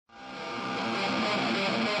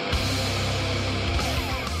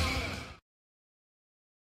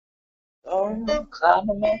climb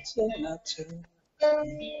a mountain or two.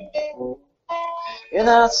 And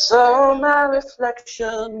I saw my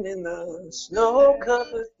reflection in the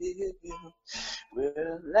snow-covered hill, where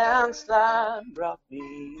a landslide brought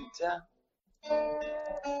me down.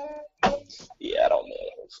 Yeah, I don't know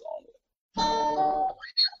the whole song.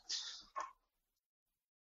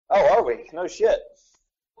 Oh, are we? No shit.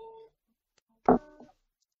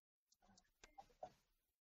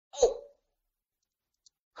 Oh.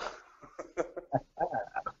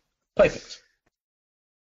 Perfect.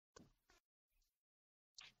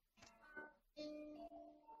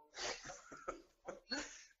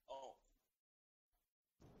 Oh.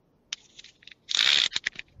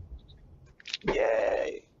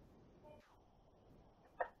 Yay.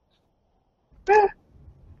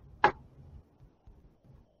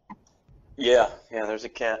 Yeah, there's a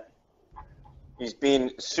cat. He's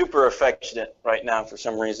being super affectionate right now for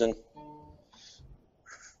some reason.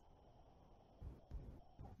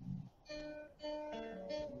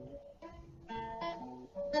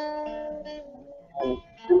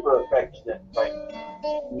 Super affectionate right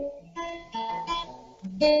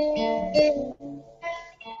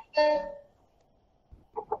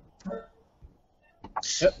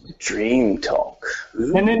Yep. Dream talk.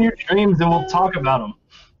 And in your dreams, and we'll talk about them.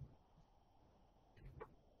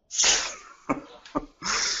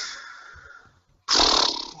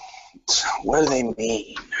 What do they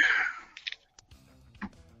mean?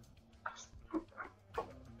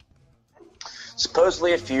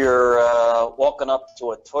 Supposedly, if you're walking up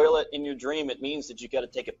to a toilet in your dream, it means that you got to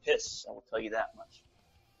take a piss. I will tell you that much.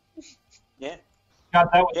 Yeah. God,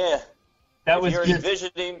 that If was you're just,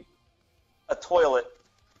 envisioning a toilet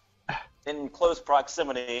in close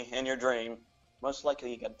proximity in your dream, most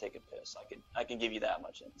likely you got to take a piss. I can give you that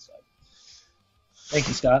much insight. Thank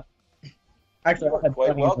you, Scott. Actually, You're I had quite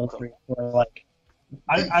plenty of those welcome. dreams where, like,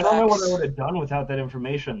 I don't know what I would have done without that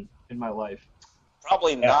information in my life.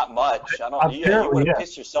 Probably not much. You Apparently, would have yeah.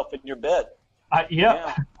 pissed yourself in your bed.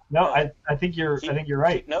 Yeah. No, Yeah. I think you're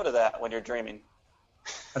right. Keep note of that when you're dreaming.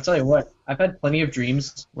 I'll tell you what, I've had plenty of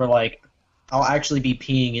dreams where, like, I'll actually be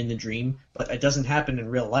peeing in the dream, but it doesn't happen in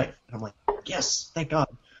real life. And I'm like, yes, thank God.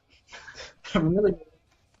 I'm really...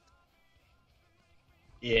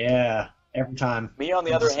 Yeah, every time. Me, on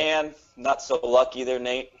the other hand, not so lucky there,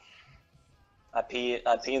 Nate. I pee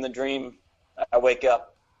in the dream. I wake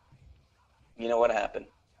up. You know what happened?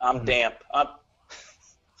 I'm damp. I'm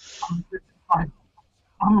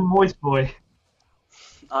a moist boy.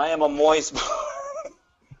 I am a moist boy.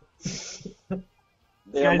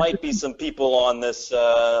 There might be some people on this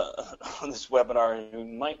webinar who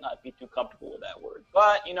might not be too comfortable with that word,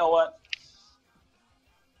 but you know what?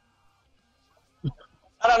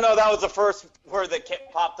 I don't know. That was the first word that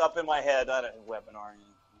popped up in my head. I don't know, webinar.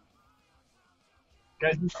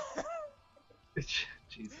 Guys,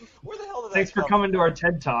 Jesus. Where the hell did that Thanks for come coming to our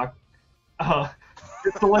TED Talk.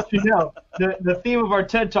 Just to let you know, the theme of our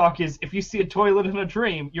TED Talk is if you see a toilet in a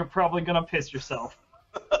dream, you're probably going to piss yourself.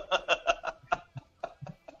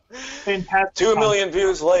 Fantastic. 2 million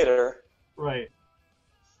views later. Right.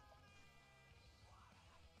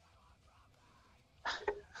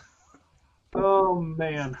 Oh,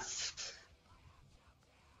 man.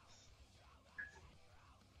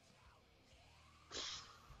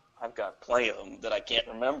 I've got plenty of them that I can't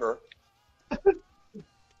remember.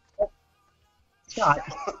 Scott.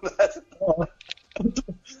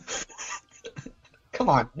 Come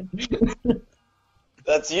on.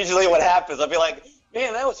 That's usually what happens. I'll be like,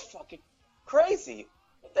 man, that was fucking crazy.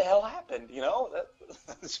 What the hell happened? You know,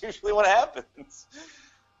 that's usually what happens.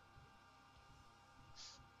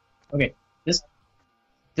 Okay,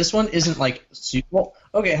 this one isn't like super. Well,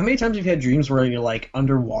 okay, how many times have you had dreams where you're like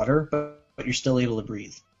underwater, but you're still able to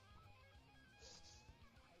breathe?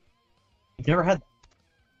 You've never had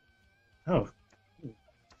that? Oh.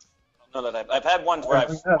 No, that I've had ones where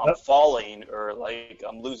I'm falling, or like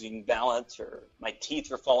I'm losing balance, or my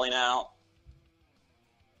teeth are falling out.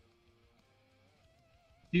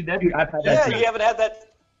 Dude, I've had that Yeah, dream. you haven't had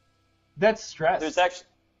that. that's stress. There's actually,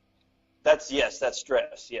 that's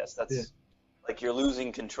stress. Yes, that's Yeah. like you're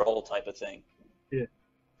losing control type of thing.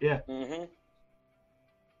 Yeah. Mm-hmm.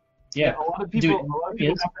 Yeah. A lot of people, Dude,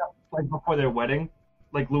 have that, like, before their wedding.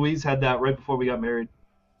 Like, Louise had that right before we got married.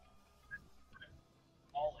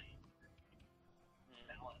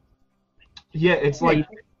 Yeah, it's like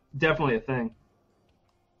definitely a thing.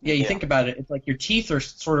 Yeah, you think about it, it's like your teeth are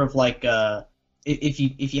sort of like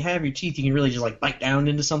if you have your teeth, you can really just like bite down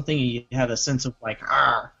into something, and you have a sense of like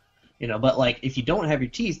you know. But like if you don't have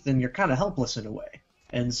your teeth, then you're kind of helpless in a way,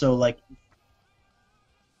 and so like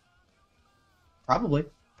probably,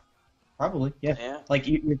 yeah. Yeah. Like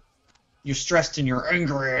you're stressed and you're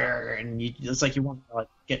angry, and it's like you want to like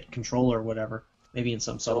get control or whatever. Maybe in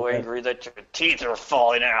some subtle way. angry that your teeth are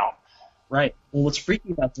falling out. Right. Well, what's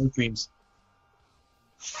freaky about those dreams?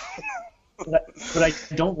 What I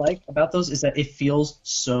don't like about those is that it feels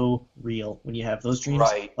so real when you have those dreams.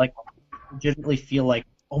 Right. Like, I legitimately feel like,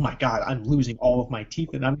 oh my god, I'm losing all of my teeth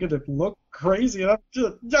and I'm gonna look crazy. And I'm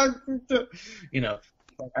just, you know,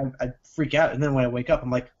 like I freak out, and then when I wake up,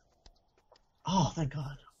 I'm like, oh, thank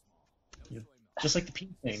God. You know, just like the pee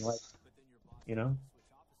thing, like, you know,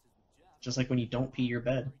 just like when you don't pee your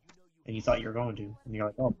bed and you thought you were going to, and you're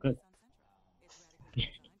like, oh, good.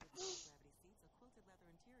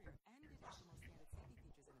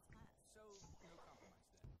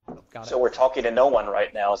 Got So it. we're talking to no one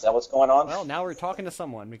right now. Is that what's going on? Well, now we're talking to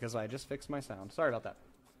someone because I just fixed my sound. Sorry about that.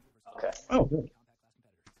 Okay. Oh, good.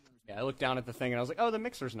 Yeah, I looked down at the thing and I was like, oh, the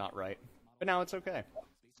mixer's not right. But now it's okay.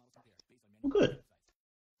 Oh, good.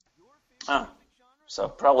 Oh. So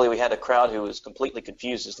probably we had a crowd who was completely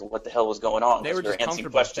confused as to what the hell was going on. They were because just answering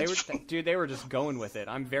comfortable. questions. Dude, they were just going with it.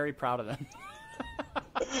 I'm very proud of them.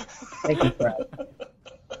 Thank you, Brad.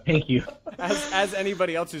 Thank you. As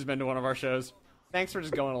anybody else who's been to one of our shows, thanks for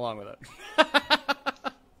just going along with it.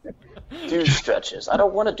 Do stretches. I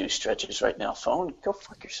don't want to do stretches right now, phone. Go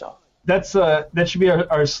fuck yourself. That's that should be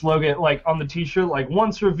our slogan, like on the T-shirt. Like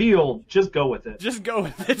once revealed, just go with it. Just go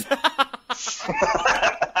with it.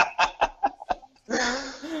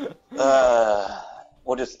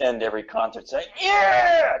 We'll just end every concert saying,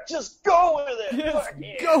 "Yeah, just go with it." Just Fuck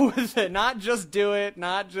yeah. go with it. Not just do it.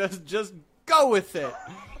 Not just go with it.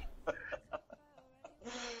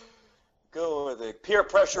 Go with it. Peer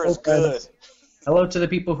pressure is good. Hello to the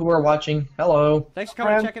people who are watching. Hello. Thanks for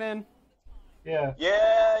coming and Friend. checking in. Yeah.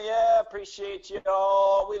 Yeah, appreciate you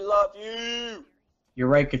all. We love you. You're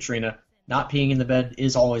right, Katrina. Not peeing in the bed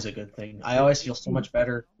is always a good thing. I always feel so much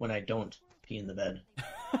better when I don't pee in the bed.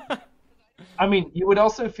 I mean, you would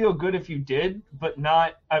also feel good if you did, but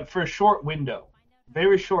not for a short window.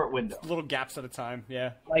 Very short window. Little gaps at a time.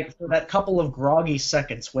 Yeah. Like, for that couple of groggy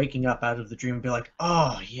seconds waking up out of the dream and be like,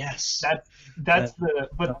 oh, yes. That's the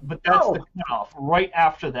but that's the cutoff. Right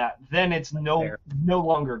after that, then it's no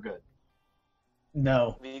longer good.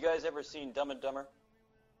 No. Have you guys ever seen Dumb and Dumber?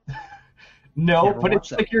 No, Never but watched it's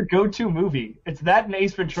that. like your go-to movie. It's that and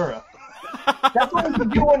Ace Ventura. That's what we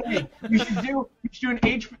should do one week. You should do an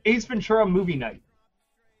Ace Ventura movie night.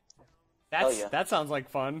 That's yeah. That sounds like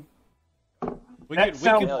fun. We That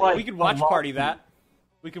sounds like we could watch a lot party of that.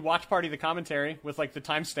 We could watch party the commentary with like the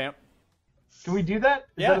timestamp. Can we do that?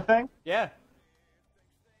 Is Yeah. that a thing? Yeah.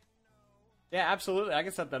 Yeah, absolutely. I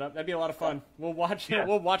can set that up. That'd be a lot of fun. We'll watch Yeah.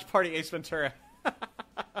 We'll watch party Ace Ventura.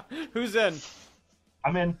 Who's in?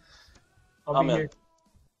 I'm in. I'll I'm be in. here.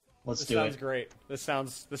 Let's This do sounds it. great. This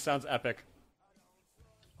sounds epic.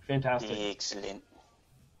 Fantastic. Excellent.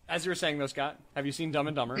 As you were saying though, Scott, have you seen Dumb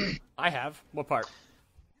and Dumber? I have. What part?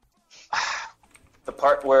 The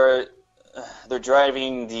part where they're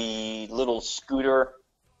driving the little scooter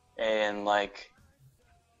and, like,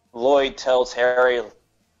 Lloyd tells Harry,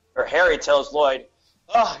 or Harry tells Lloyd,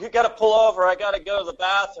 "Oh, you gotta pull over, I gotta go to the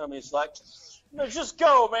bathroom." He's like, "No, just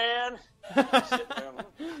go, man." Sitting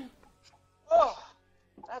there, oh,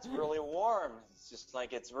 that's really warm. It's just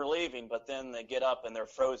like it's relieving, but then they get up and they're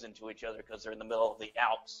frozen to each other because they're in the middle of the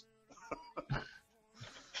Alps.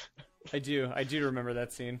 I do remember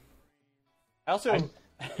that scene. I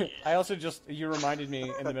also just, you reminded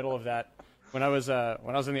me in the middle of that when I was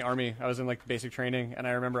in the army. I was in like basic training, and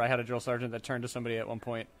I remember I had a drill sergeant that turned to somebody at one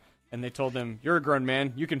point, and they told him, "You're a grown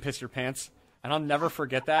man, you can piss your pants." And I'll never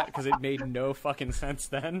forget that because it made no fucking sense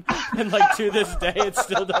then, and like to this day it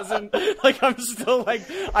still doesn't. Like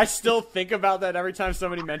I still think about that every time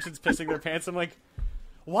somebody mentions pissing their pants. I'm like,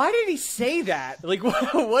 why did he say that? Like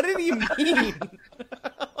what did he mean?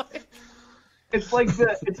 It's like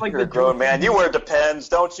You're a grown man. You wear Depends,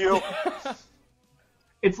 don't you?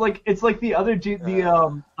 It's like the other dude.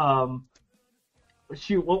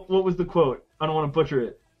 Shoot, what was the quote? I don't want to butcher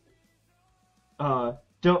it.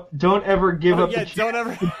 Don't ever give up. Yeah,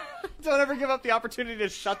 the don't ever give up the opportunity to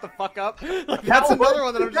shut the fuck up. Like, that's another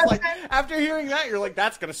one that I'm just like, after hearing that, you're like,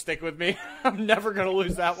 that's gonna stick with me. I'm never gonna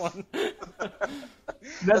lose that one.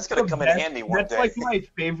 That's gonna the come in best- handy one That's day. like my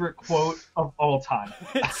favorite quote of all time.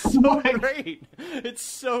 It's so great. It's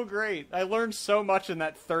so great. I learned so much in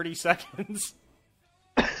that 30 seconds.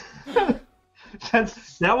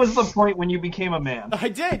 That was the point when you became a man. I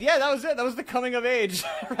did. Yeah, that was it. That was the coming of age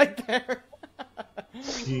right there.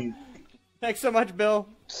 Jeez. Thanks so much, Bill.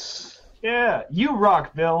 Yeah, you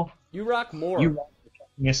rock, Bill. You rock more. You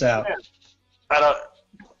checking us out. I don't.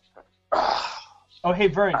 Oh, hey,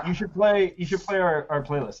 Vern, you should play our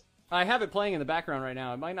playlist. I have it playing in the background right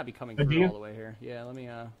now. It might not be coming through all the way here. Yeah, let me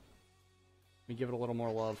give it a little more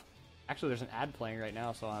love. Actually, there's an ad playing right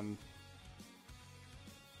now, so I'm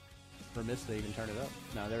remiss to even turn it up.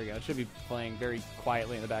 No, there we go. It should be playing very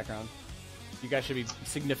quietly in the background. You guys should be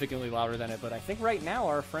significantly louder than it, but I think right now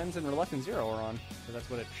our friends in Reluctant Zero are on, so that's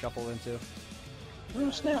what it shuffled into.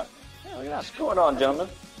 Oh, snap. Yeah, look at that. What's going on, gentlemen?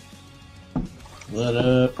 What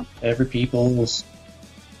up, every peoples?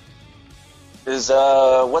 Is,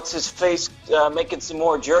 what's his face, making some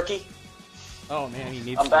more jerky? Oh man, he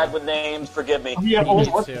needs I'm bad with names, forgive me. Yeah, He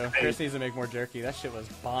needs to. Chris needs to make more jerky. That shit was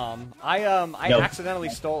bomb. I accidentally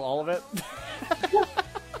stole all of it.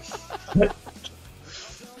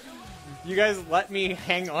 You guys let me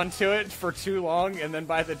hang on to it for too long, and then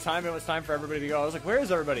by the time it was time for everybody to go, I was like, where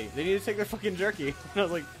is everybody? They need to take their fucking jerky. And I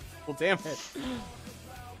was like, well, damn it.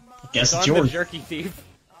 Guess So it's I'm the yours. jerky thief.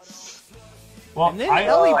 Well, And then I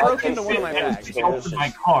Ellie I broke can into one of my see it. bags. opened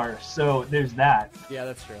my car, so there's that. Yeah,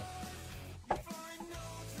 that's true. I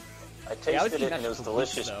Yeah, I would tasted think it and that's it was for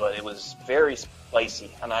delicious, weeks, though. but it was very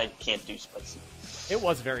spicy, and I can't do spicy. It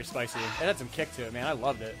was very spicy. It had some kick to it, man. I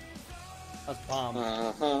loved it. That was bomb.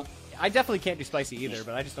 Uh-huh. I definitely can't do spicy either,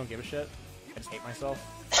 but I just don't give a shit. I just hate myself.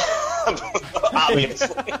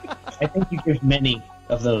 Obviously. I think you give many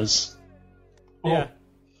of those. Yeah.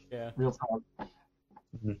 Yeah. Real talk.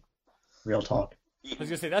 Real talk. I was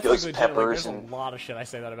gonna say, that's Ghost like legit, like, peppers there's and- a lot of shit I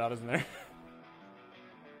say that about, isn't there?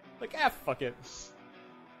 Like, fuck it.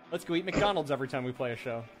 Let's go eat McDonald's every time we play a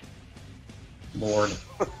show. Lord.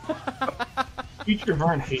 Future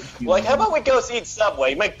Vern hates you. Like, how about we go eat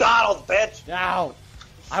Subway? McDonald's, bitch! Ow!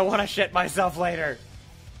 I want to shit myself later.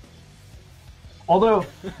 Although,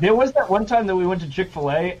 there was that one time that we went to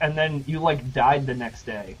Chick-fil-A, and then you, like, died the next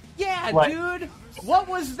day. Yeah, What? dude! What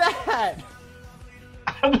was that?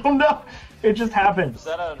 I don't know. It just happened. Is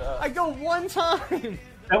that a, I go one time!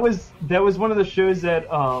 That was one of the shows at,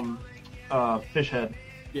 Fish Head.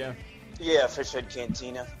 Yeah. yeah, Fish Head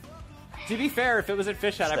Cantina. To be fair, if it was at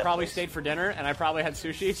Fish Head, I That probably place. stayed for dinner, and I probably had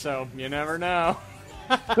sushi, so you never know.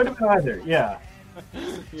 Could have been either, yeah.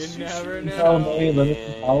 You never Tell know. me, let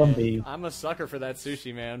me call him B. I'm a sucker for that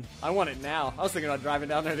sushi, man. I want it now. I was thinking about driving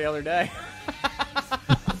down there the other day.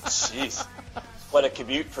 Jeez. What a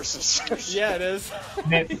commute for some sushi. Yeah, it is.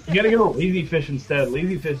 Man, you gotta go to Lazy Fish instead.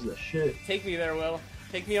 Lazy Fish is a shit. Take me there, Will.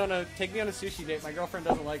 Take me on a sushi date. My girlfriend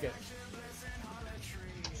doesn't like it.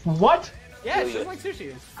 What? Yeah, she doesn't like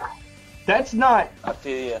sushi. That's not I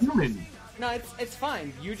feel ya. human. No, it's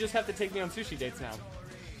fine. You just have to take me on sushi dates now.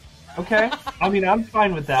 Okay? I mean, I'm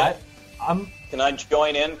fine with that. Can I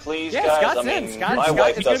join in, please, Yeah, guys? Scott's I mean, in. Scott- my Scott-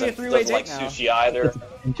 wife it's gonna be a doesn't, three-way doesn't like date now. sushi either.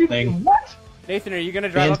 Dude, Thing. what? Nathan, are you gonna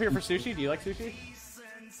drive up here for sushi? Do you like sushi?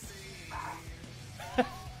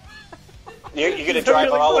 You're gonna He's drive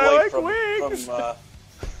really all the like, way "I like from wings."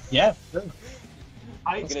 Yeah, sure.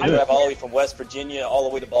 you're gonna drive all the way from West Virginia all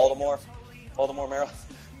the way to Baltimore, Maryland.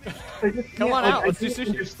 I just Come can't, on like, out, I let's do don't sushi.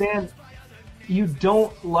 understand. You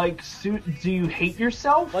don't like Do you hate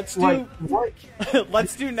yourself? Let's do- like, what?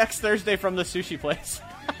 Let's do next Thursday from the sushi place.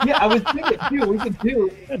 Yeah, I was thinking too. We could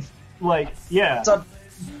do like, yeah. What's up?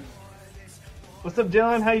 What's up,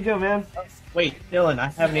 Dylan? How you doing, man? Wait, Dylan, I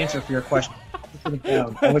have an answer for your question. Put it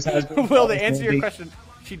down. Always has been, Will, always to answer will your be. question,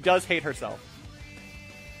 she does hate herself.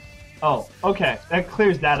 Oh, okay. That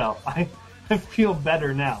clears that up. I feel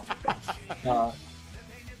better now. Yeah.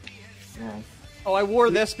 Oh, I wore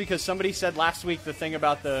this because somebody said last week the thing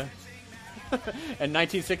about the... in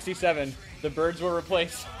 1967, the birds were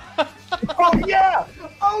replaced. Oh yeah!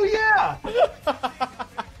 Oh yeah!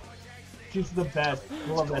 She's the best.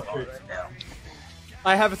 Love that shirt.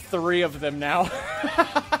 I have 3 of them now.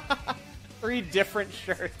 3 different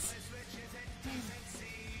shirts.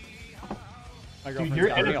 My Dude, girlfriend's you're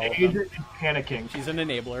got in me an all of age them. of panicking. She's an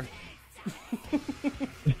enabler.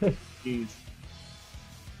 Jeez.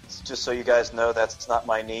 Just so you guys know, that's not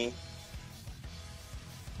my knee.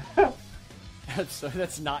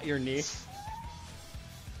 That's not your knee.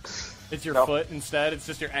 It's your No. foot instead. It's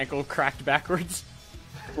just your ankle cracked backwards.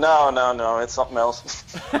 No, it's something else.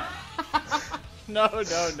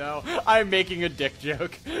 No. I'm making a dick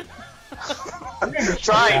joke.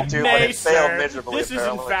 Trying to, but Nay, it failed sir. miserably. This is in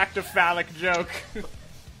apparently. fact a phallic joke.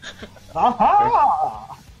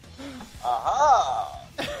 Aha! Aha!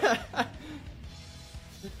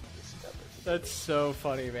 That's so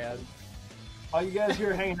funny, man. All you guys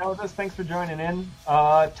here hanging out with us, thanks for joining in.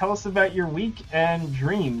 Tell us about your week and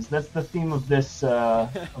dreams. That's the theme of this of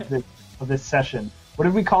this session. What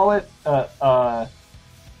did we call it?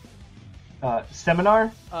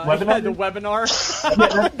 Seminar? Webinar? Yeah, the webinar.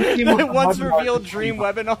 That's the theme of the Once webinar. revealed dream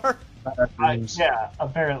webinar. Dreams. Yeah,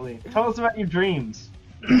 apparently. Tell us about your dreams.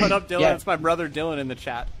 What up, Dylan? Yeah. It's my brother Dylan in the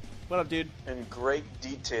chat. What up, dude? In great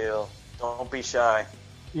detail. Don't be shy.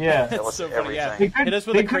 Yeah. Tell It's us so funny, yeah. everything. They could- Hit us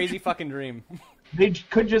with they a could- crazy fucking dream. They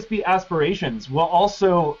could just be aspirations. We'll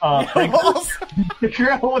also We'll also,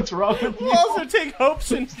 figure out what's wrong with you. we'll also take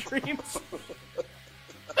hopes and dreams.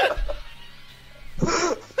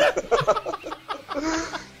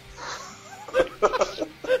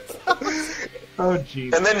 Oh,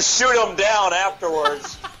 jeez. And then shoot them down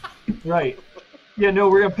afterwards. Right. Yeah, no,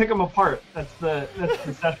 we're gonna pick them apart. That's the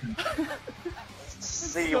session.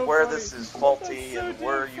 See so where funny. this is faulty That's so and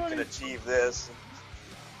where damn you can funny. achieve this.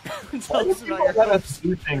 Tell us People about your let us hopes,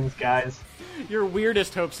 do things, guys. your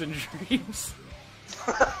weirdest hopes and dreams.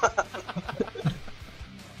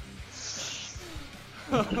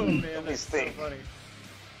 Oh man, that's so think. funny.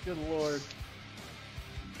 Good lord.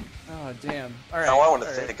 Oh damn. All right. Now I want to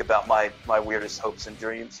all right. think about my weirdest hopes and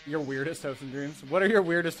dreams. Your weirdest hopes and dreams. What are your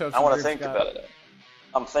weirdest hopes? I and want to dreams, think Scott? about it.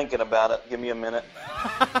 I'm thinking about it. Give me a minute.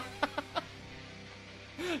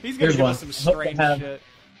 He's gonna Here's give one. us some I hope to strange have- shit.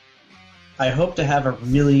 I hope to have a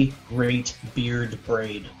really great beard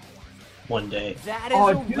braid one day. That is Oh,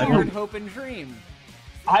 a dude. weird hope and dream.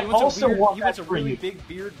 I He wants also a weird, want he that wants a for really you. big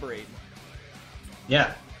beard braid.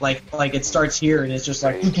 Yeah, like it starts here and it's just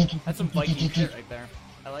like. That's some Viking shit right there.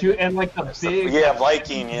 I like Dude, it. and like the big Yeah,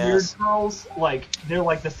 Viking, beard yes. curls, like they're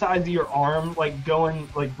like the size of your arm, like going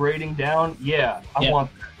like braiding down. Yeah, I Yeah.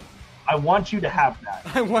 want that. I want you to have that.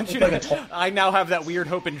 I want you It's like to. I now have that weird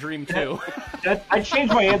hope and dream too. I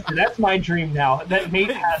changed my answer. That's my dream now. That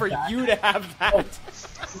Nate has For that. you to have that.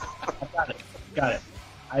 Got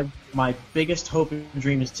it. My biggest hope and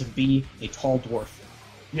dream is to be a tall dwarf.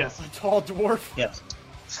 Yes, A tall dwarf. Yes.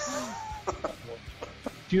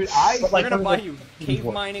 dude. But, like, We're gonna one buy of you the- cave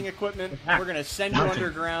mining equipment. Yeah. We're gonna send you Mountain.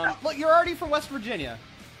 underground. Look, you're already from West Virginia.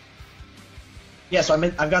 Yeah, so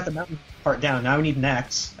I've got the mountain part down. Now I need an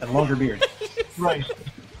axe and a longer beard. right.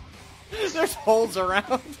 There's holes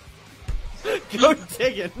around. Go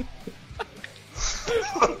digging.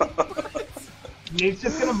 Nate's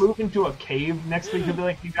just gonna move into a cave next week. He'll be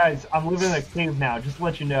like, "You guys, I'm living in a cave now. Just to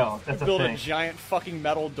let you know, that's a Build a thing." giant fucking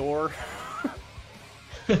metal door.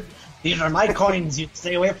 These are my coins. You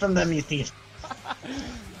stay away from them, you thief.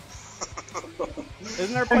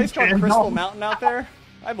 Isn't there a place called Gandalf. Crystal Mountain out there?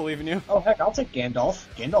 I believe in you. Oh heck, I'll take Gandalf.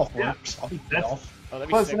 Gandalf Yeah. works. I'll be That's- Gandalf. Oh, that'd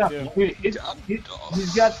be Close sick enough. too. Dude,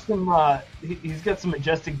 he's got some. He's got some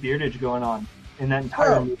majestic beardage going on in that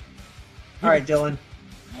entire Oh. movie. All right, Dylan.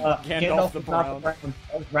 Gandalf the was not Brown.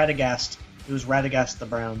 That was Radagast. It was Radagast the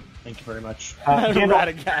Brown. Thank you very much. Gandalf,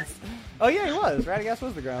 Radagast. Oh yeah, he was. Radagast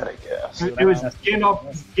was the ground. I guess. it was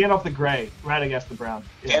Gandalf the Grey, Radagast the Brown.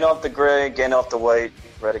 Yeah. Gandalf the gray, Gandalf the white,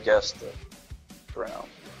 Radagast the brown.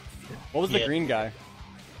 What was the Yeah. green guy?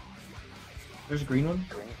 There's a green one.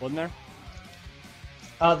 Wasn't there?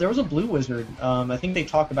 There was a blue wizard. I think they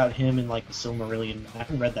talk about him in like the Silmarillion. I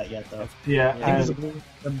haven't read that yet though. Yeah, I think there's a and- blue.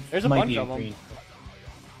 There's a might bunch be of them. green.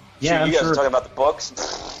 Yeah, Yeah, I'm you guys sure. are talking about the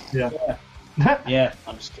books? yeah. Yeah.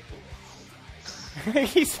 I'm just kidding.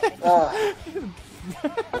 He said. Ah,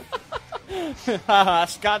 Haha,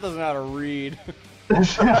 Scott doesn't know how to read.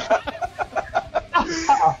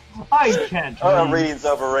 I can't. read. reading's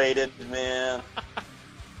overrated, man.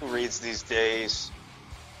 Who reads these days?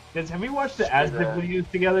 Guys, have we watched the ASDIF videos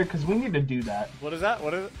together? Because we need to do that. What is that?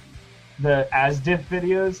 What is it? The ASDIF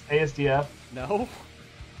videos, ASDF. No.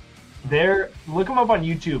 Look them up on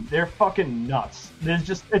YouTube. They're fucking nuts.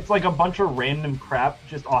 It's like a bunch of random crap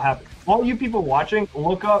just all happen. All you people watching,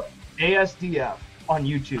 look up ASDF on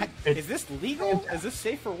YouTube. Is this legal? Is this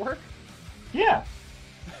safe for work? Yeah.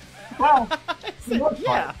 Well, for the most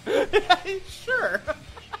part. Yeah. Sure.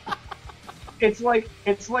 It's like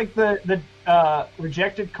the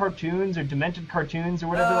rejected cartoons or demented cartoons or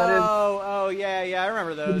whatever that is. Oh, yeah, I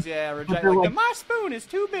remember those. Yeah, reject. they're Like, like- my spoon is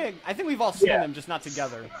too big. I think we've all seen Yeah. them, just not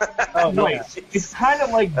together. Oh, Right. yeah. It's kind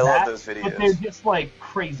of like I love that, those videos. but they're just like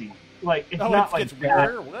crazy. Like it's Oh, not it like gets that.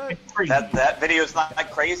 weirder? What? It's crazy. That video's not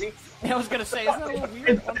that crazy? I was gonna say, isn't that a little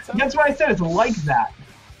weird? That's why I said it's like that.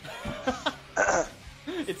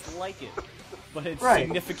 It's like it, but it's Right.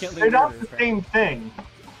 significantly They're not weirder. the same thing.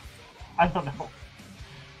 I don't know.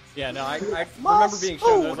 Yeah, no, I remember being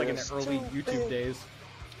shown those like in the early YouTube days.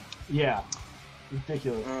 Yeah.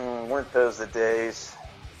 Ridiculous. Weren't those the days?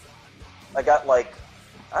 I got like,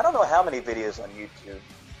 I don't know how many videos on YouTube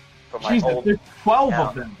from my Jesus, old. there's 12 account.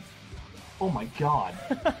 of them. Oh my god.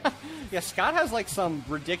 Yeah, Scott has like some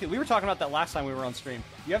ridiculous. We were talking about that last time we were on stream.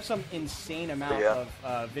 You have some insane amount Yeah.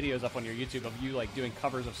 of videos up on your YouTube of you like doing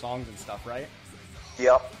covers of songs and stuff, right?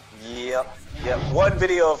 Yep. One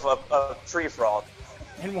video of a tree frog.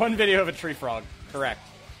 And one video of a tree frog. Correct.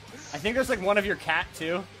 I think there's like one of your cat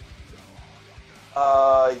too.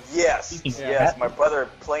 Yes. Yeah. Yes, my brother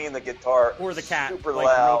playing the guitar Or the cat, super like,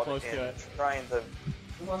 real loud close to and it. trying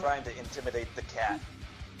to intimidate the cat.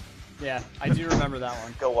 Yeah, I do remember that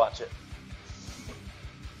one. Go watch it.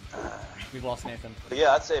 We've lost Nathan. But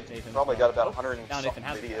yeah, I'd say it Nathan's probably gone. got about Oh, 100 and now something Nathan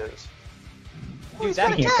has it. videos.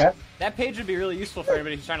 Dude, that page would be really useful for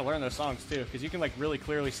anybody who's trying to learn those songs too, because you can like really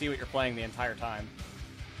clearly see what you're playing the entire time.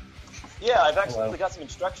 Yeah, I've actually got some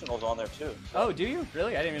instructionals on there too. Oh, do you?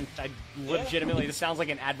 Really? I didn't even. I legitimately. This sounds like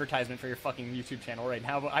an advertisement for your fucking YouTube channel right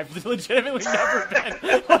now, but I've legitimately never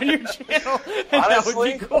been on your channel, and Honestly? that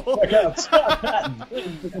would be cool. Check out Scott Patton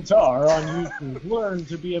plays the guitar on YouTube. Learn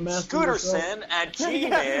to be a master. Scooterson at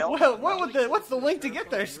Yeah, Gmail. well, what's the link to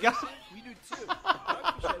get there, Scott?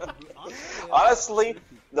 Honestly,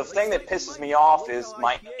 the thing that pisses me off is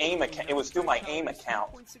my AIM account. It was through my AIM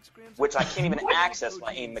account, which I can't even access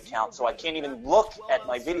my AIM account, so I can't even look at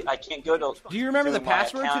my video. I can't go to. Do you remember to the my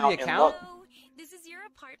password to the and account? look. This is your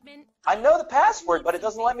apartment. I know the password, but it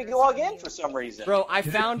doesn't let me log in for some reason. Bro, I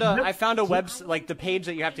found a website, like the page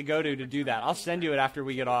that you have to go to do that. I'll send you it after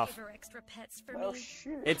we get off. For extra pets for Oh me.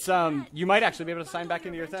 shoot! It's you might actually be able to sign back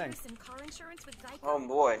into your thing. And car insurance with Geico. Oh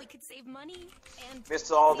boy, We could save money and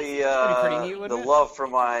missed all pretty neat, the wouldn't it? love from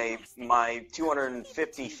my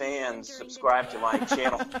 250 fans subscribed to my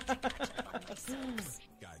channel.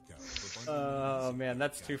 Oh man,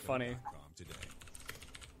 that's too funny.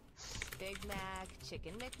 Big Mac,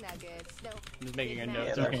 chicken McNuggets. No, I'm just making a Big note.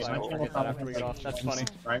 Mac. Yeah, Okay, that's so my fine. channel We'll get that after we probably get off. That's funny.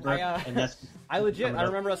 subscriber, I, and that's I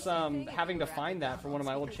remember us having to find that for one of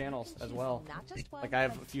my old channels as well. Not just one, Like I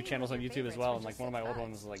have but a few two channels on of your YouTube as well, and like one of my old favorites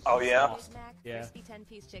ones is like Oh, yeah? lost. Mac, Yeah. crispy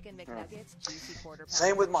 10-piece chicken McNuggets, juicy quarter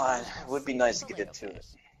Same with pounder mine. chicken It would be nice to get into it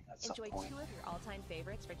at some Enjoy point. 2 of your all-time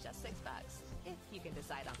favorites for just $6, if you can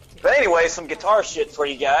decide on the 2. But anyway, some guitar shit for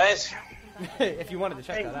you guys. If you wanted to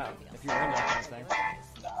check that out, if you were into that kind of thing.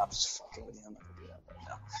 Nah, I'm just fucking with you. I'm not gonna do that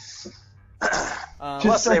right now. Unless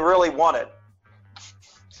Unless they really want it.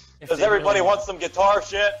 if Does they everybody really- want some guitar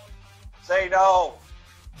shit? Say no.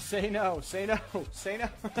 Say no, say no, say no.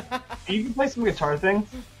 You can play some guitar things.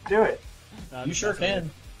 Do it. No, you sure can.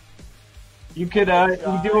 You could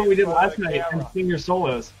you do what we did last night and sing your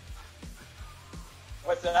solos.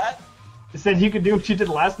 What's that? I said you could do what you did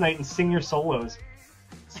last night and sing your solos.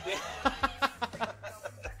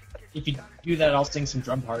 If you do that, I'll sing some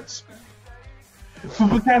drum parts.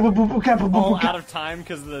 All out of time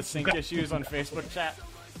because of the sync issues on Facebook chat.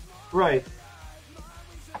 Right.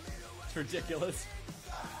 It's ridiculous.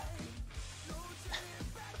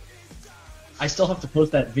 I still have to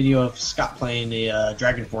post that video of Scott playing the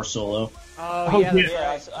Dragon Force solo. Oh, Oh, yeah. yeah.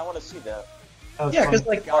 Yeah, I want to see that. That was Yeah, fun. because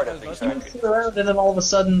like Part of those it, most you exactly. sit around and then all of a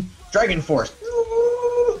sudden Dragon Force.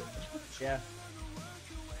 Yeah.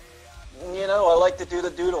 You know, I like to do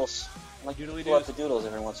the doodles. I like to Doodly pull out doos. the doodles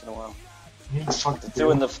every once in a while. You fucked it,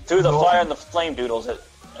 Doing dude. do the fire and the flame doodles at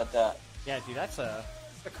that. Yeah, dude, that's a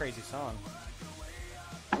crazy song.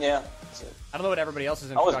 Yeah. I don't know what everybody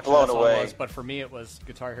else's I was introduction to that blown song away. was, but for me it was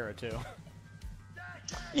Guitar Hero 2.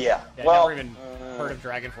 Yeah. Yeah, Well, I never even heard of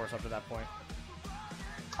Dragon Force up to that point.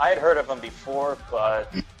 I had heard of them before,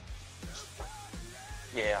 but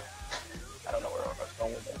yeah, I don't know where I was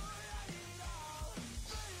going with that.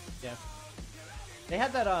 Yeah. They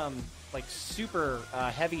had that like super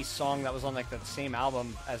heavy song that was on like the same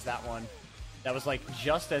album as that one. That was like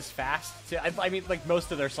just as fast. I mean, like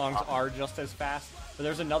most of their songs are just as fast. But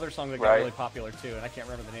there's another song that got Right. really popular too, and I can't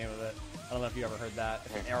remember the name of it. I don't know if you ever heard that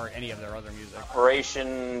or any of their other music.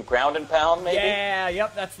 Operation Ground and Pound, maybe? Yeah,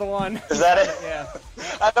 yep, that's the one. Is that it? Yeah,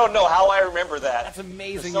 I don't know how I remember that. that's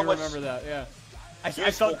amazing. There's so You much remember that? Yeah. I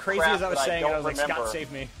useful felt crazy crap as I was that I saying it. I don't was like, remember. Scott,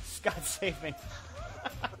 save me! Scott, save me!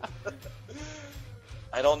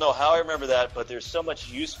 I don't know how I remember that, but there's so much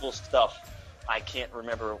useful stuff I can't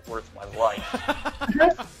remember worth my life.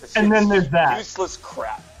 It's And then just there's that. Useless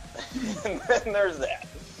crap. And then there's that.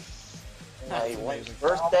 My That's wife's amazing.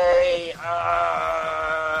 birthday,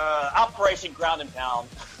 Operation Ground and Pound.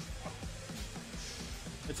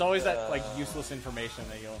 It's always that like useless information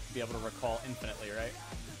that you'll be able to recall infinitely,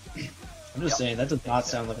 right? I'm just saying that does not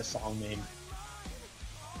sound like a song name.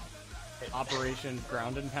 Operation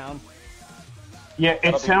Ground and Pound. Yeah,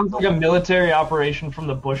 it sounds like a military operation from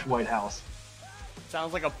the Bush White House.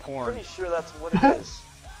 Sounds like a porn. Pretty sure that's what it is.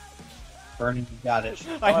 Vernon, you got it.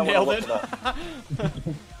 I wanna nailed look it. it up.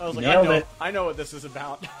 I was like, Nailed I know, it. I know what this is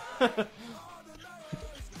about.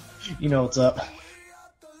 You know what's up.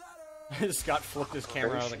 Scott flipped his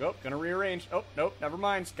camera. I was like, oh, gonna rearrange. Oh, nope, never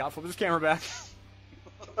mind. Scott flipped his camera back.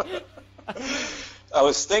 I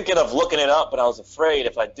was thinking of looking it up, but I was afraid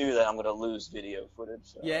if I do that, I'm gonna lose video footage.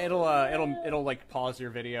 So. Yeah, it'll like pause your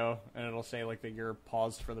video and it'll say like that you're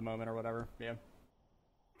paused for the moment or whatever. Yeah.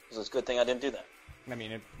 So it's a good thing I didn't do that. I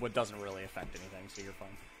mean, it doesn't really affect anything, so you're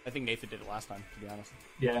fine. I think Nathan did it last time, to be honest.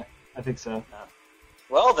 Yeah, I think so.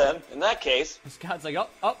 Well then, in that case, Scott's like,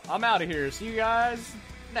 oh, I'm out of here. See you guys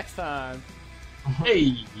next time.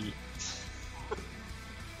 Hey.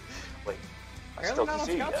 wait, I Apparently still not can on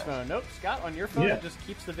see you Scott's guys. phone. Nope, Scott, on your phone, Yeah. it just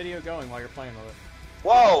keeps the video going while you're playing with it.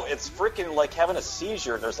 Whoa, it's freaking like having a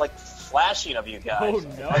seizure. There's like flashing of you guys. Oh,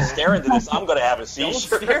 If no. I stare into this, I'm gonna have a Don't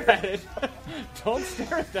seizure. stare at it. Don't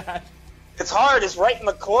stare at that. It's hard. It's right in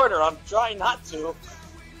the corner. I'm trying not to.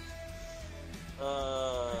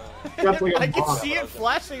 That's like a I can boss. see it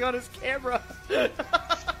flashing on his camera.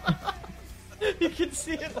 You can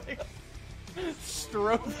see it like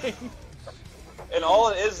strobing. And all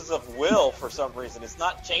it is of Will for some reason. It's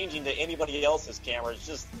not changing to anybody else's camera. It's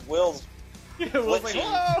just Will's It was like,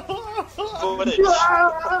 Glitching. whoa! footage.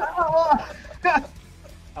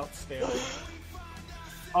 Outstanding.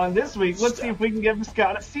 On this week, let's see if we can give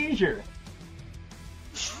Scott a seizure.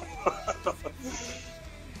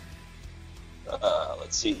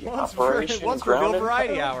 Let's see here. Once Operation for Bill Grounded.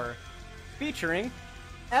 Variety Hour, featuring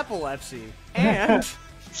epilepsy and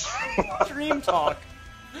Dream Talk,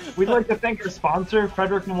 We'd like to thank our sponsor,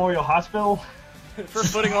 Frederick Memorial Hospital. for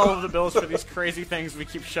footing all of the bills for these crazy things we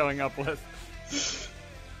keep showing up with.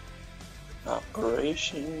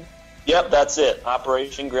 Operation. Yep, that's it.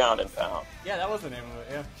 Operation Ground and Pound. Yeah, that was the name of it,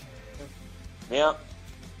 yeah. Yeah,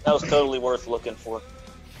 that was totally worth looking for.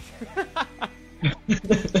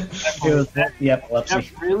 It was the epilepsy.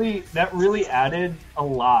 That really added a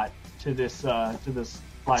lot to this live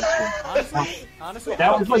stream. Honestly, That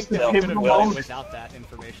I was don't like think the we could pivotal have done it moment. without that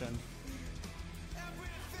information.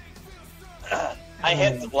 I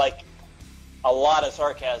had like a lot of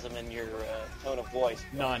sarcasm in your tone of voice.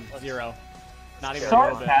 None. Zero. Not even a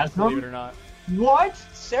little bit, Sarcasm? believe it or not. What?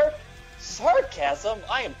 Sarcasm?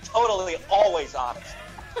 I am totally always honest.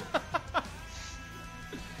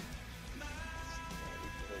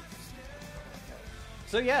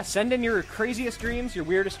 So yeah, send in your craziest dreams, your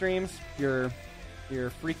weirdest dreams, your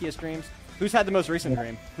freakiest dreams. Who's had the most recent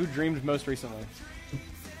dream? Who dreamed most recently?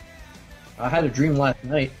 I had a dream last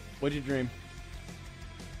night. What'd you dream?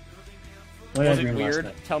 What did I Was it dream last weird?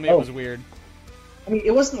 night? Tell me Oh. it was weird. I mean,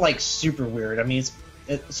 it wasn't like super weird. I mean,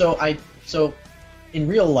 so in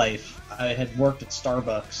real life, I had worked at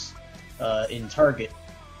Starbucks in Target,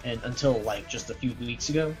 and until like just a few weeks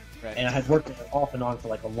ago, Right. and I had worked there off and on for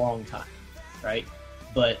like a long time, right?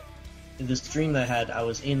 But in this dream that I had, I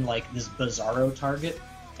was in like this bizarro Target,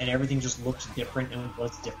 and everything just looked different and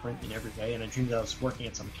was different in every way. And I dreamed that I was working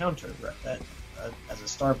at some counter as a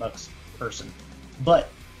Starbucks person, but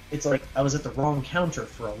it's like I was at the wrong counter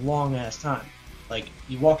for a long ass time. Like,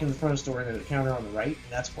 you walk in the front of the store and there's a counter on the right,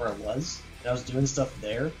 and that's where I was. And I was doing stuff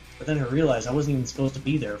there, but then I realized I wasn't even supposed to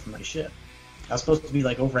be there for my shift. I was supposed to be,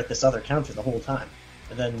 like, over at this other counter the whole time.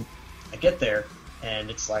 And then I get there, and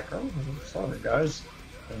it's like, oh, sorry, guys.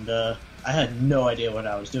 And I had no idea what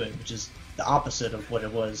I was doing, which is the opposite of what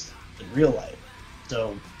it was in real life.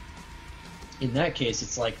 So, in that case,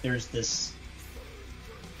 it's like there's this...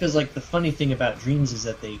 Because, like, the funny thing about dreams is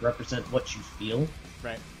that they represent what you feel.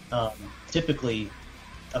 Right. Typically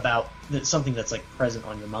about something that's like present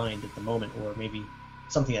on your mind at the moment, or maybe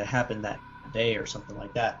something that happened that day or something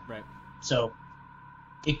like that. Right. So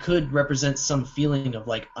it could represent some feeling of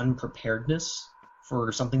like unpreparedness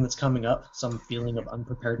for something that's coming up, some feeling of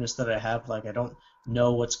unpreparedness that I have, like I don't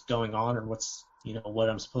know what's going on or what's, what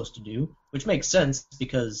I'm supposed to do, which makes sense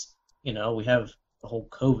because, we have the whole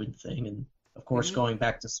COVID thing, and of course going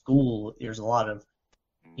back to school, there's a lot of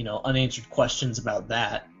unanswered questions about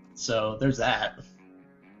that. So there's that.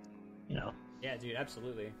 Yeah, dude,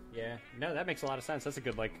 absolutely. Yeah, no, that makes a lot of sense. That's a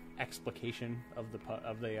good like explication of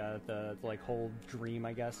the like whole dream.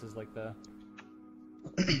 I guess is like the.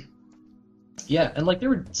 Yeah, and like there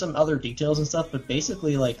were some other details and stuff, but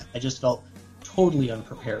basically like I just felt totally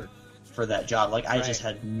unprepared for that job. Like I just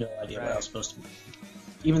had no idea what I was supposed to be,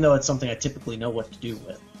 even though it's something I typically know what to do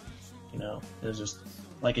with. It was just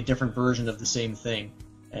like a different version of the same thing,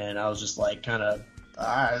 and I was just like kind of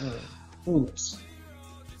oops.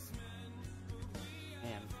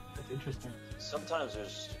 Man. That's interesting. Sometimes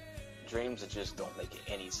there's dreams that just don't make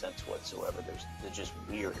any sense whatsoever. They're just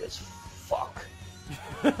weird as fuck.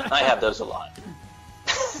 I have those a lot.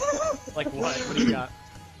 Like what? What do you got?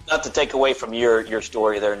 Not to take away from your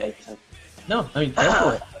story there, Nathan. No, I mean, go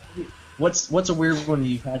for it. What's a weird one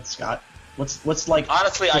you've had, Scott? What's like?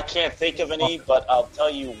 Honestly, I can't think of any, but I'll tell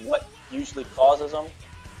you what usually causes them.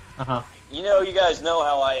 you guys know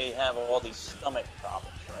how I have all these stomach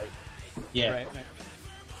problems, right? Yeah. Right.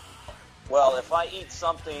 Well, if I eat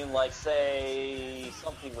something like, say,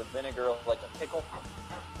 something with vinegar, like a pickle,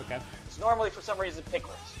 Okay. it's normally for some reason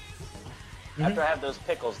pickles. Mhm. After I have those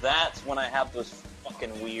pickles, that's when I have those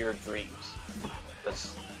fucking weird dreams.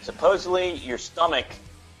 Because supposedly your stomach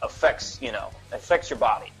affects your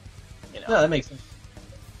body. No, that makes sense.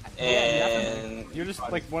 And You're just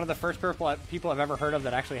like one of the first people I've ever heard of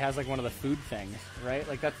that actually has like one of the food things, right?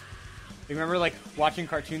 Like that's. You remember like watching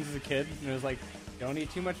cartoons as a kid, and it was like, don't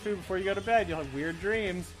eat too much food before you go to bed. You'll have weird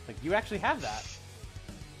dreams. Like you actually have that.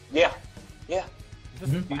 yeah,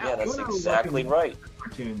 Just, Mhm. wow. yeah, that's You and I were exactly watching right.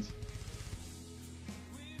 Cartoons.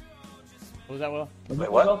 What was that, Will?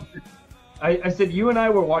 Wait, what? I said you and I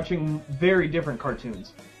were watching very different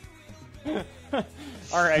cartoons.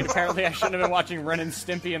 All right. Apparently, I shouldn't have been watching Ren and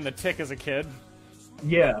Stimpy and The Tick as a kid.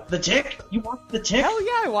 Yeah. The Tick? You watched The Tick? Hell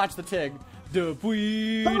yeah, I watched The Tick. Dub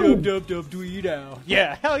wee dub dub dub dwee dow.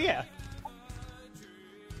 Yeah, hell yeah.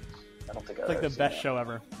 I don't think It's I've like ever the seen best that. show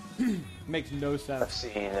ever. Makes no I've sense.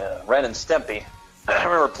 seen Ren and Stimpy. I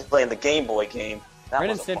remember playing the Game Boy game. That Ren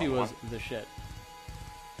and was a fun Stimpy one. was the shit.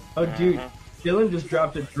 Oh, dude. Dylan just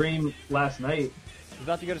dropped a dream last night. I was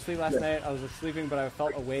about to go to sleep last night. I was sleeping, but I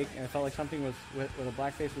felt awake, and I felt like something was with a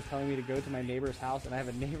black face was telling me to go to my neighbor's house, and I have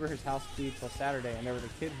a neighbor's house key till Saturday, and there was a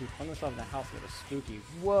kid who hung himself in the house, and it was spooky.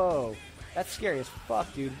 Whoa, that's scary as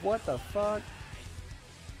fuck, dude. What the fuck?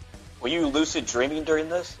 Were you lucid dreaming during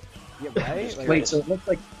this? Yeah, right? Like, Wait, so it looks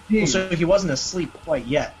like so he wasn't asleep quite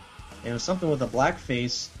yet. And it was something with a black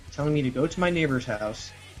face telling me to go to my neighbor's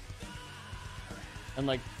house. and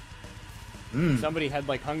like Mm. somebody had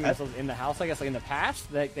like hung themselves in the house. I guess like in the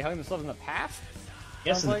past. They hung themselves in the past.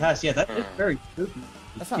 Yes, Sounds in the like- past. Yeah, that is very spooky.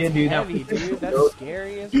 That sounds Yeah, dude. heavy, dude. That's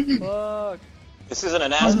scary as fuck. This isn't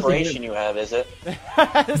an aspiration you have, is it?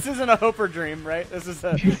 This isn't a hope or dream, right? This is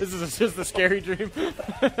just a scary dream.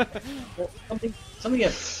 Well, something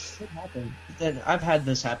could happen. Then I've had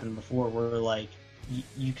this happen before, where like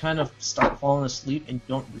you kind of start falling asleep and you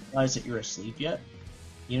don't realize that you're asleep yet.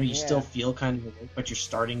 You know, you Yeah. still feel kind of awake, but you're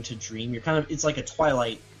starting to dream. You're kind of it's like a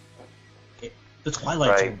Twilight, the Twilight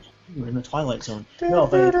Right. Zone. You're in the Twilight Zone. No,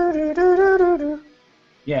 but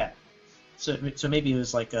yeah. So maybe it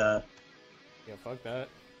was like a. Yo, fuck that.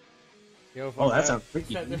 Yo, fuck Oh, that sounds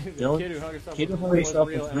freaky. The Dylan, kid who hung himself kid who was hung himself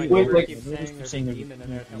real, was and I real. Wait, keep like- saying They're there's saying a there's demon a in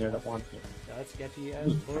there. demon in there that wants it. That's sketchy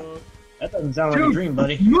as fuck. That doesn't sound like a Dude. dream,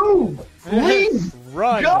 buddy. Move! Leave!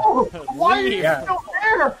 Run! Go! Why are you Leave. Yeah. still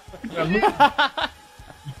there?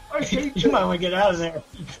 I hate You might want to get out of there.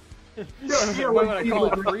 Yeah, I'm like, gonna call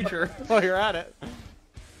a preacher while you're at it.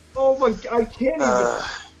 Oh my god, I can't even.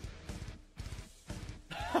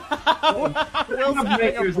 Will's having a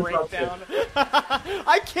nightmares about breakdown.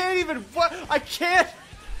 I can't even. What? I can't.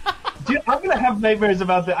 Dude, I'm gonna have nightmares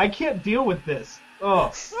about that. I can't deal with this.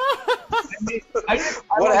 Oh.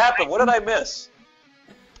 What happened? What did I miss?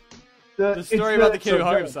 The story about the kid who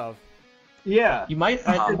hung so- himself. Yeah. You might.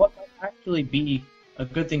 What might actually be a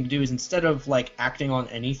good thing to do is instead of like acting on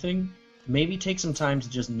anything, maybe take some time to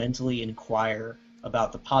just mentally inquire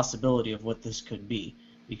about the possibility of what this could be,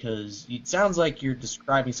 because it sounds like you're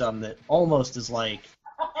describing something that almost is like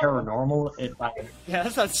paranormal. Yeah,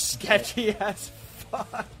 that sounds sketchy as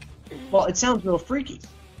fuck. Well, it sounds real freaky,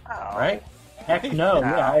 right? Heck no.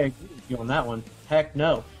 Yeah, I agree with you on that one. Heck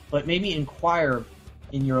no. But maybe inquire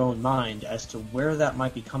in your own mind as to where that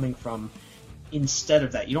might be coming from. Instead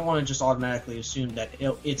of that, you don't want to just automatically assume that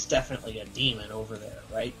it's definitely a demon over there,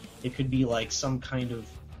 right? It could be like some kind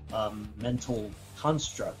of mental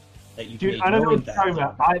construct that you Dude, made I don't know knowing what you're talking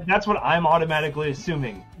about. That's what I'm automatically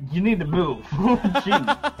assuming. You need to move.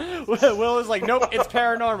 Jeez. Will is like, nope, it's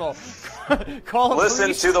paranormal. Call him. Listen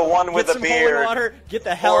police, to the one with get the some holy beard. water, get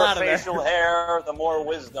the The hell more out of there. facial hair, the more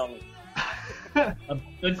wisdom. A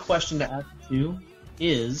good question to ask too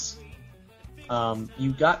is,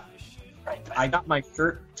 I got my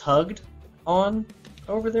shirt tugged on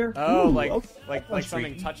over there. Oh, Ooh, like okay, like that sounds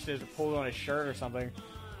something freaky. touched his, pulled on his shirt or something.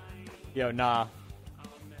 Yo, nah.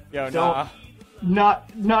 Yo, Don't- Not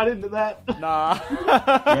into that. nah.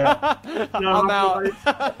 Yeah. No, I'm out.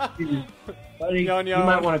 Buddy, Yawn, you yawn.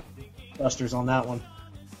 might want to busters on that one.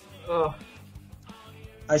 Ugh.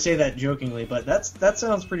 I say that jokingly, but that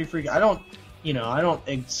sounds pretty freaky. I don't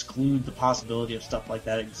exclude the possibility of stuff like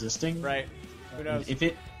that existing. Right. Who knows?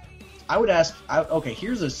 I would ask. Okay,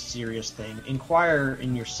 here's a serious thing. Inquire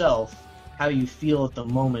in yourself how you feel at the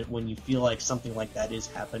moment when you feel like something like that is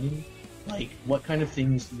happening. Like, what kind of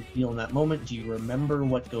things do you feel in that moment? Do you remember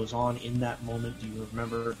what goes on in that moment? Do you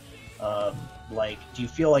remember, do you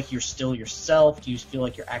feel like you're still yourself? Do you feel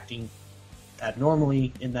like you're acting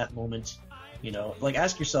abnormally in that moment? You know, like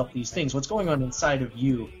ask yourself these things. What's going on inside of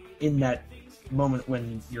you in that moment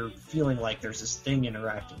when you're feeling like there's this thing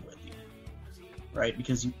interacting with you, right?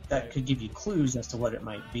 Because that could give you clues as to what it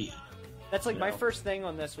might be. That's like my first thing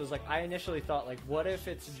on this was like I initially thought like what if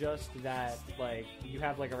it's just that like you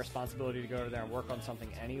have like a responsibility to go over there and work on something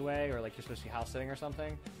anyway, or like you're supposed to be house sitting or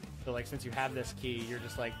something. So like since you have this key, you're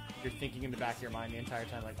just like you're thinking in the back of your mind the entire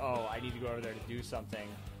time like, oh, I need to go over there to do something,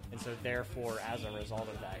 and so therefore as a result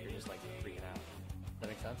of that you're just like freaking out. Does that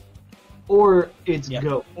make sense? Or it's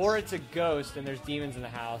ghost. Or it's a ghost and there's demons in the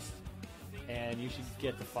house and you should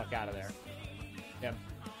get the fuck out of there. Yeah.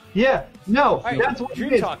 Yeah, no, All right, that's what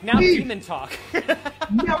dream it is. talk. Now Please, demon talk.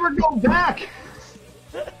 never go back.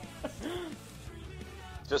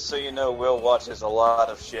 Just so you know, Will watches a lot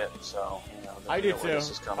of shit, so you know. I do know where too. this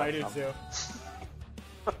is coming I do from.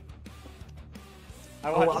 too.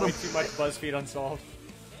 I watch way too much BuzzFeed Unsolved.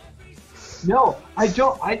 No, I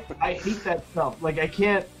don't. I hate that stuff. Like I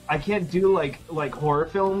can't do like horror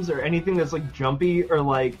films or anything that's like jumpy or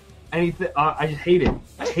like anything. I just hate it.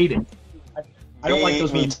 I hate it. I don't like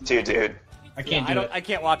those Me movies. too, dude. I can't do it. I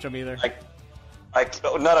can't watch them either.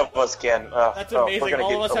 None of us can. That's amazing. We're gonna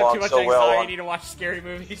All of get us have too along much so well anxiety to watch scary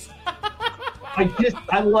movies.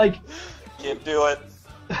 I like Can't do it.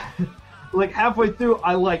 like halfway through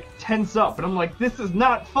I like tense up and I'm like, this is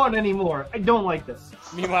not fun anymore. I don't like this.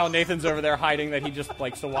 Meanwhile, Nathan's over there hiding that he just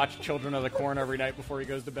likes to watch Children of the Corn every night before he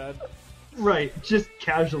goes to bed. Right, just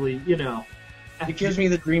casually, you know. It gives me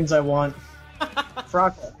the dreams I want.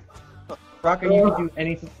 Fraka, you can do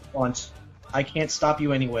anything you want. I can't stop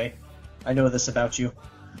you anyway. I know this about you.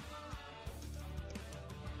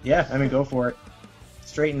 Yeah, I mean, go for it.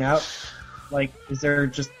 Straighten out. Like,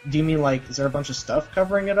 do you mean like, is there a bunch of stuff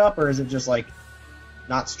covering it up, or is it just like,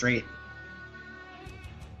 not straight?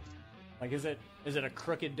 Like, is it a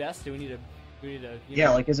crooked desk? Do we need to? Yeah,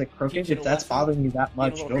 like, is it crooked? teach it If a that's lesson? bothering you that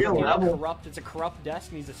much, go for it. Corrupt. It's a corrupt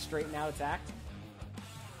desk. Needs to straighten out its act.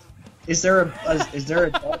 Is there a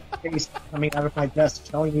dark face coming out of my desk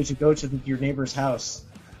telling you to go to your neighbor's house?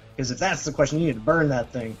 Because if that's the question, you need to burn that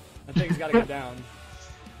thing. That thing's got to go down.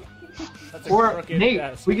 That's a Or crooked Nate,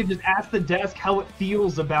 desk. we could just ask the desk how it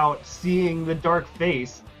feels about seeing the dark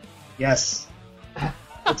face. Yes.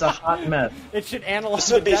 It's a hot mess. It should analyze.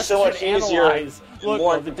 This would be the desk so much should easier analyze. and Look,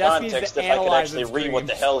 more the in desk needs context to if I could analyze actually its read what the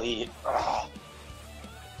dreams. hell he.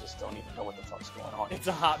 Just don't even know what the fuck's going on. It's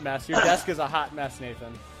a hot mess. Your desk is a hot mess,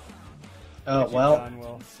 Nathan. Oh, Get you well, done,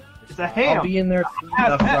 Will. It's a ham. I'll be in there soon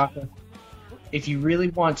enough, Rocka. If you really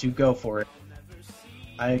want to, go for it.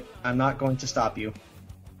 I'm not going to stop you.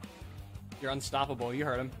 You're unstoppable. You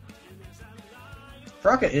heard him.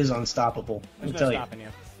 Fraka is unstoppable. There's Let me no tell you. stopping you.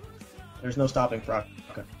 There's no stopping Fraka.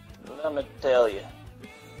 Let me tell you.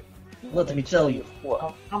 Let me tell you. What?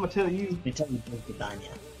 I'm gonna tell you. Let me tell you, Danya.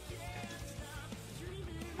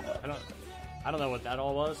 I don't know what that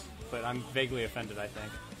all was, but I'm vaguely offended. I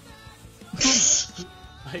think.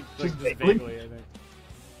 like just vaguely? vaguely, I think.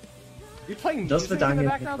 You playing Does music in the Vidania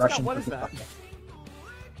background, Russian Scott? What is for that? Fraka?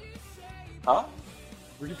 Huh?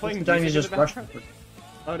 Were you playing Vidania's music in just the Russian background?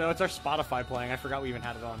 for Oh no, it's our Spotify playing. I forgot we even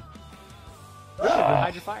had it on.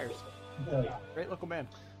 Hide your fires. Great local band.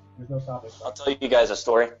 There's no stopping. I'll tell you guys a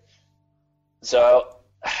story. So,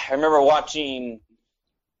 I remember watching.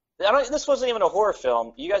 This wasn't even a horror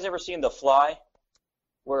film. You guys ever seen The Fly?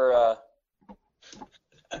 Where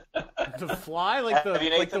The Fly, like Have you,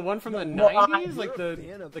 the Nathan? one from the '90s, like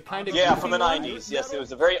the kind of yeah, goofy from the one? '90s. Yes, it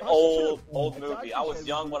was a very old movie. I was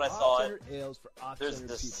young when I saw it. There's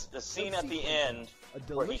the scene at the end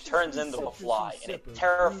where he turns into a fly, and it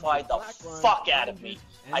terrified the fuck out of me.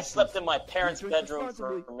 I slept in my parents' bedroom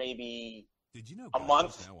for maybe a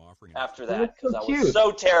month after that because I was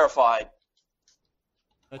so terrified.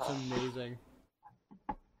 That's amazing.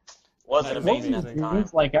 Wasn't That's amazing at amazing. the time.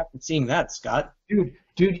 It's like after seeing that, Scott.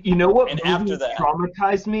 Dude, you know what And movie after that-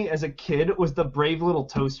 traumatized me as a kid was The Brave Little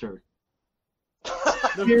Toaster.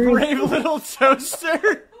 The brave little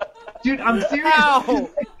toaster. Dude, I'm serious. Ow!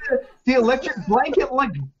 The electric blanket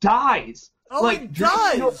like dies. Oh, like it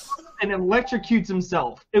does! and electrocutes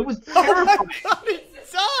himself. It was Oh terrifying. my god, it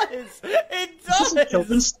does! It This is a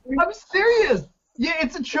children's does! story? I'm serious. Yeah,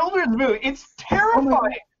 it's a children's movie. It's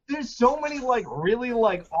terrifying. There's so many like really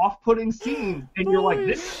like off-putting scenes, and you're like,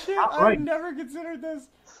 Holy this shit, is not I've right. never considered this.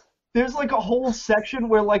 There's like a whole section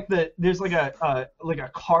where like there's like a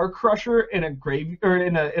car crusher in a grave or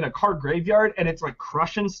in a car graveyard, and it's like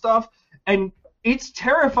crushing stuff, and it's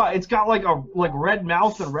terrifying. It's got like a red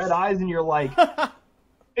mouth and red eyes, and you're like,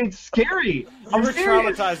 it's scary. You I'm were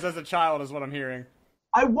serious. traumatized as a child, is what I'm hearing.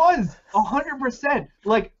 I was 100%.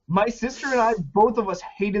 Like my sister and I, both of us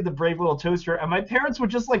hated the Brave Little Toaster, and my parents would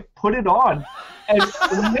just like put it on, and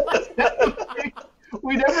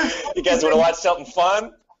we never. You guys want to watch something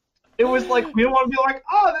fun? It was like we didn't want to be like,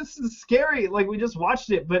 oh, this is scary. Like we just watched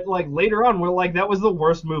it, but like later on, we're like, that was the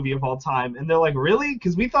worst movie of all time, and they're like, really?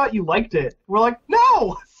 Because we thought you liked it. We're like,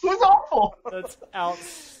 no, it was awful. That's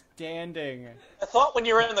outstanding. I thought when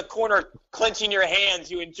you were in the corner clenching your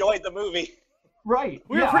hands, you enjoyed the movie. Right.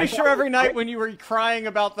 We were pretty sure every night when you were crying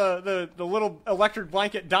about the little electric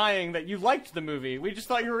blanket dying that you liked the movie. We just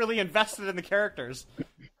thought you were really invested in the characters.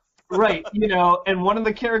 Right, you know, and one of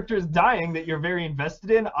the characters dying that you're very invested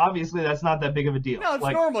in, obviously that's not that big of a deal. No, it's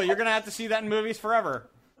normal. You're going to have to see that in movies forever.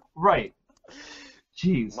 Right.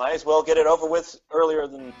 Jeez. Might as well get it over with earlier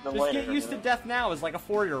than Just later. get used to death now as like a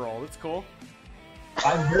 4-year-old. It's cool.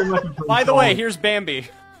 I'm very much By the way, here's Bambi.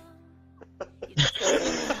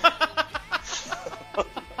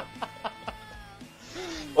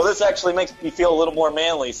 Well, this actually makes me feel a little more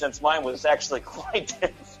manly since mine was actually quite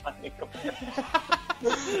terrifying.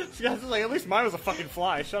 Guys, like, at least mine was a fucking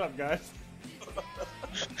fly. Shut up, guys.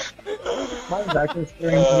 Mine was actually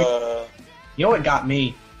scary to me. You know what got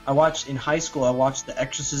me? In high school, I watched The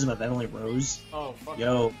Exorcism of Emily Rose. Oh, fuck.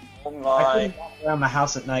 Yo. Oh I my. couldn't walk around my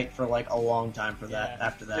house at night for like a long time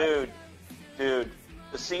after that. Dude,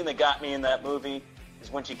 the scene that got me in that movie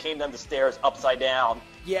is when she came down the stairs upside down and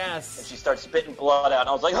Yes. she started spitting blood out. And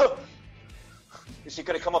I was like, oh! Is she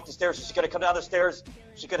gonna come up the stairs? Is she gonna come down the stairs?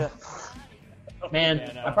 Is she gonna... Man,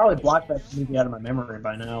 Yeah, no. I probably blocked that movie out of my memory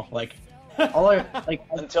by now. Like,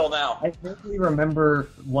 Until now. I vaguely remember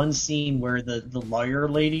one scene where the lawyer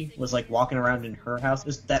lady was like walking around in her house.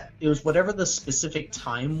 It was whatever the specific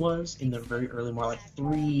time was in the very early morning, like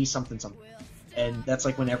 3 something, and that's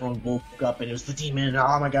like when everyone woke up and it was the demon. And,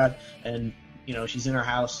 oh my god! And you know she's in her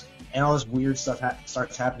house and all this weird stuff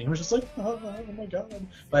starts happening. We're just like, oh my god!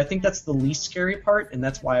 But I think that's the least scary part, and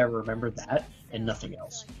that's why I remember that and nothing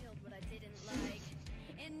else.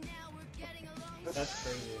 That's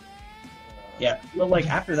crazy. Yeah, but like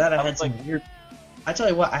after that, I had some like- weird. I tell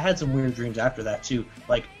you what, I had some weird dreams after that too.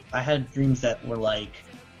 Like I had dreams that were like,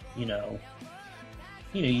 you know,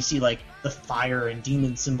 you see like the fire and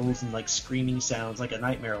demon symbols and like screaming sounds, like a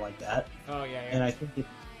nightmare like that. Oh, yeah, yeah. And I think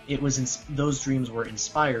it was those dreams were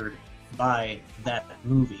inspired by that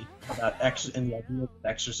movie about and the idea of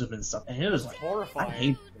exorcism and stuff. And it was like horrifying. I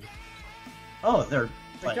hate it. Oh, they're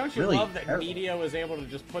Like, don't you really love that terrible. media was able to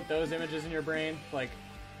just put those images in your brain? Like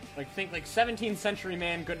think like 17th century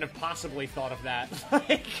man couldn't have possibly thought of that.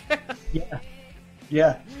 Like,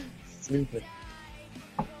 Yeah. Seriously.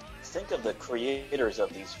 Think of the creators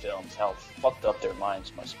of these films, how fucked up their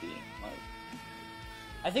minds must be. Like,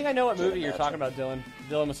 I think I know what movie you're imagine. talking about, Dylan.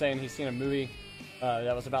 Dylan was saying he's seen a movie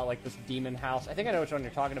that was about like this demon house. I think I know which one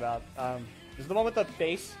you're talking about. Is the one with the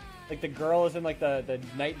face? Like the girl is in like the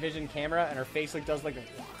night vision camera and her face like does like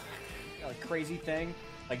a crazy thing.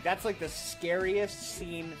 Like that's like the scariest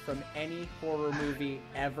scene from any horror movie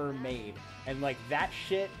ever made. And like that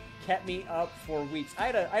shit kept me up for weeks. I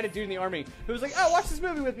had a dude in the army who was like, "Oh, watch this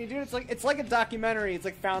movie with me, dude. It's like a documentary. It's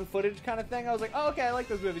like found footage kind of thing." I was like, "Oh, okay, I like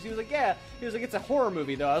those movies." He was like, "Yeah." He was like, "It's a horror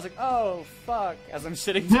movie though." I was like, "Oh, fuck." As I'm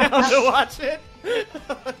sitting down to watch it.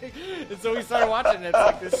 And so we started watching it. It's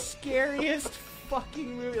like the scariest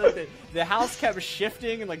fucking movie. Like the house kept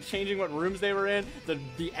shifting and like changing what rooms they were in.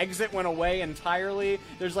 The exit went away entirely.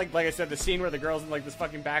 There's like I said, the scene where the girl's in like this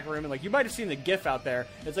fucking back room and like you might have seen the GIF out there.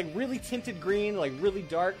 It's like really tinted green, like really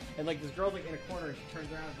dark, and like this girl's like in a corner and she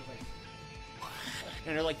turns around and she's like,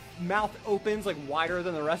 and her like mouth opens like wider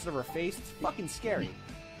than the rest of her face. It's fucking scary.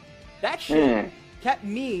 That shit kept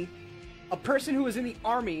me, a person who was in the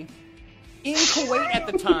army, in Kuwait at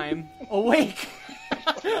the time, awake.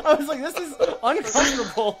 I was like, this is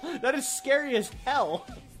uncomfortable. That is scary as hell.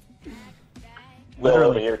 Will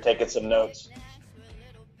over here taking some notes.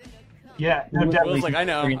 Yeah, no, Will's definitely. Will's like,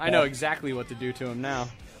 I know exactly what to do to him now.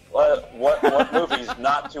 What movies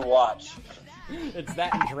not to watch? It's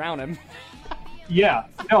that and drown him. Yeah,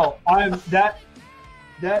 no,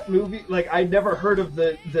 that movie. Like, I never heard of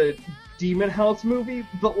the Demon House movie,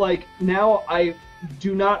 but like now I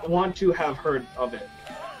do not want to have heard of it.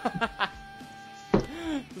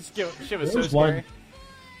 This shit was so scary.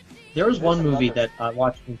 There was one movie that I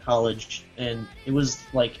watched in college, and it was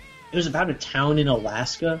about a town in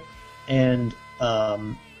Alaska, and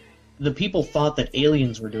the people thought that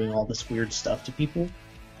aliens were doing all this weird stuff to people,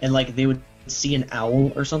 and like they would see an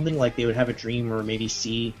owl or something, like they would have a dream or maybe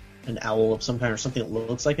see an owl of some kind or something that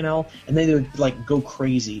looks like an owl, and then they would like go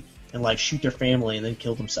crazy and like shoot their family and then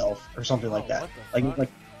kill themselves or something like that. What the fuck?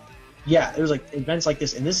 Yeah, it was like events like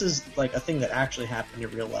this, and this is like a thing that actually happened in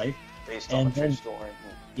real life. based on And a true then- story.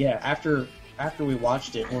 Yeah, after we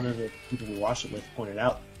watched it, one of the people we watched it with pointed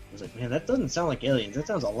out, was like, man, that doesn't sound like aliens. That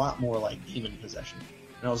sounds a lot more like demon possession.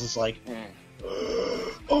 And I was just like,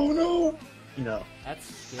 oh no! You know, That's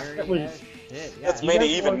scary That was- as shit. Yeah. That's You made it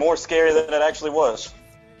guys even want- more scary than it actually was.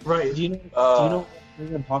 Right. do you know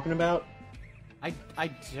what I'm talking about? I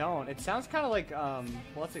don't. It sounds kind of like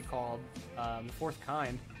what's it called? The Fourth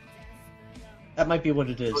Kind. That might be what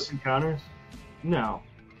it Close is. Encounters? No,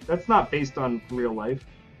 that's not based on real life.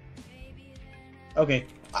 Okay,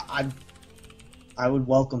 I would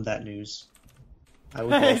welcome that news. I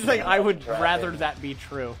would. It's welcome like that. I would Right. rather that be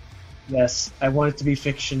true. Yes, I want it to be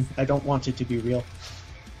fiction. I don't want it to be real.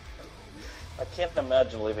 I can't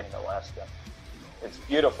imagine living in Alaska. It's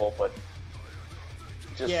beautiful, but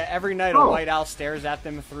just Yeah, every night a Oh. white owl stares at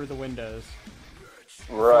them through the windows.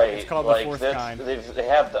 right. It's called the like fourth that's- kind. They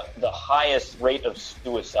have the highest rate of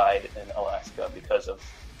suicide in Alaska because of.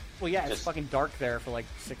 Well, yeah, it's Just- fucking dark there for like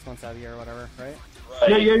 6 months out of the year or whatever, right? Right,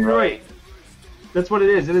 Yeah, you're right. That's what it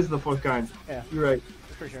is. It is the fourth kind. Yeah, You're right.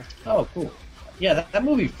 that's pretty sure. Oh, cool. Yeah, that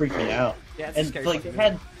movie freaked me out. Yeah, it's a And scary like they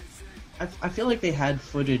fucking had, I feel like they had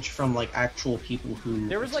footage from like actual people who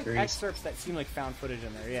There was like experienced. excerpts that seemed like found footage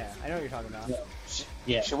in there. Yeah, I know what you're talking about.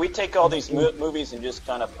 Yeah, Should we take all these movies and just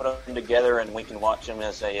kind of put them together and we can watch them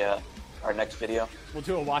as a our next video? We'll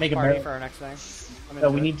do a watch Make a party mar- for our next thing. I'm so into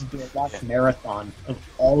we it. need to do a watch marathon of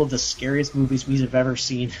all of the scariest movies we have ever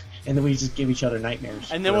seen, and then we just give each other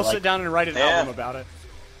nightmares. And then We're we'll like, sit down and write an Yeah. album about it.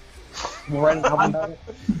 We'll write an album about it.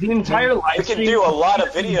 The entire live We can stream- do a lot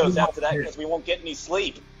of videos after that because we won't get any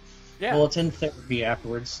sleep. Yeah, Well, it's in therapy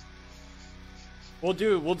afterwards. we'll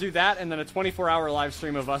do that, and then a 24-hour live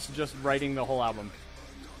stream of us just writing the whole album.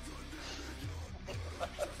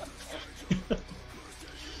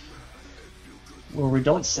 Where we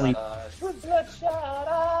don't sleep. That'd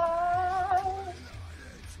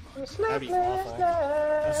be awful.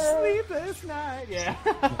 A sleepless night. Yeah.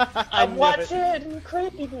 I I'm knew it. watching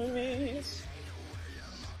creepy movies.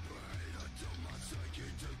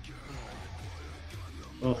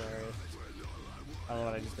 Ugh. Hilarious. I don't know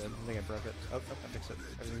what I just did. I think I broke it. Oh, I fixed it.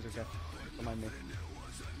 Everything's okay. Remind me.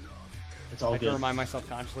 It's all I have to good. remind myself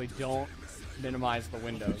consciously, don't minimize the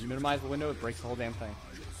window. You minimize the window, it breaks the whole damn thing.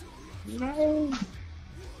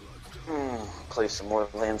 Play some more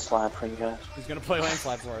Landslide for you guys. He's gonna play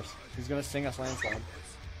Landslide for us. He's gonna sing us Landslide.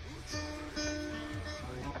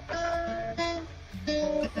 I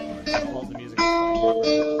love the music.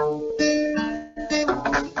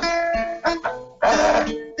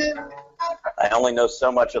 I only know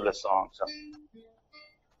so much of the song, so.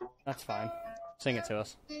 That's fine. Sing it to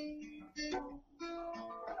us.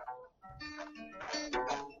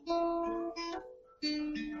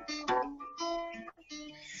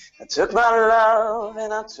 I took my love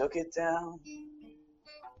and I took it down.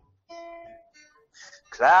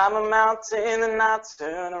 Climb a mountain and I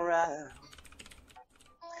turn around.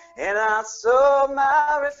 And I saw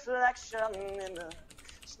my reflection in the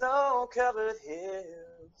snow-covered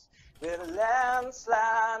hills where the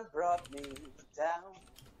landslide brought me down.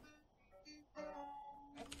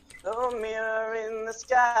 No mirror in the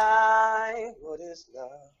sky, what is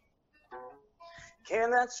love?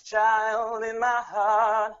 Can that child in my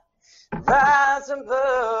heart rise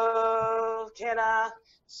above? Can I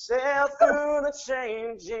sail through the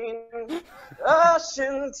changing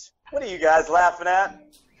oceans? What are you guys laughing at?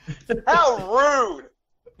 How rude!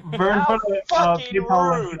 Vern How put a fucking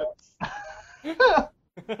PayPal rude! link.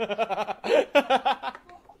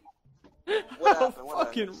 What How happened? What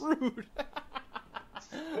fucking happened? rude.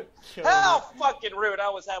 How fucking rude! I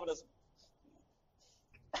was having a.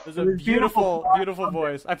 There's a beautiful, beautiful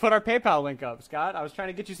voice. I put our PayPal link up, Scott. I was trying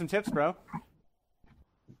to get you some tips, bro.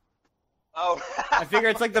 Oh. I figure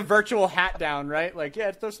it's like the virtual hat down, right? Like,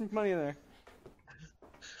 yeah, throw some money in there.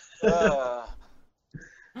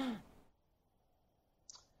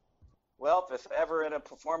 Well, if ever in a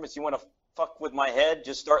performance you want to fuck with my head,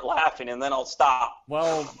 just start laughing and then I'll stop.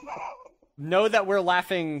 Well, know that we're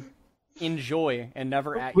laughing in joy and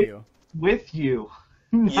never at you. With you.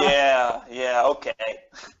 Yeah, okay.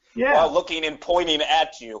 Yeah. While looking and pointing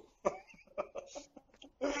at you.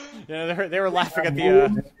 Yeah, they were laughing at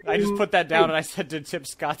the. I just put that down and I said to tip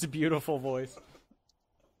Scott's beautiful voice.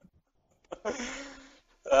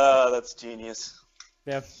 That's genius.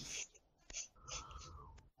 Yeah.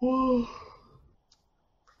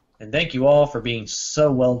 And thank you all for being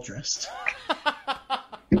so well dressed.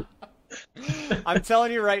 I'm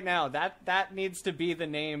telling you right now, that needs to be the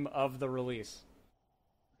name of the release.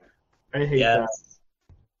 I hate Yeah.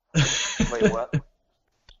 that. Wait, what?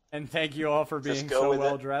 And thank you all for Just being go so with it.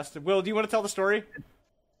 well dressed. Will, do you want to tell the story?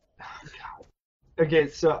 Okay,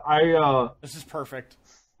 so I This is perfect.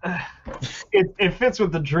 it fits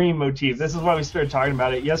with the dream motif. This is why we started talking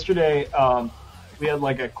about it yesterday. We had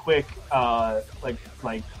like a quick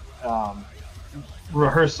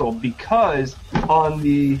rehearsal because on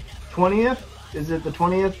the 20th, is it the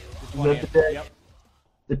 20th? Is that the day? Yep.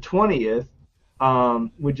 The 20th,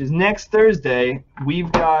 which is next Thursday,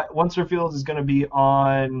 we've got Once Revealed is going to be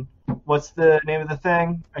on. What's the name of the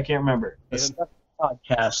thing? I can't remember. The Suck It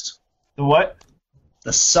Podcast. The what?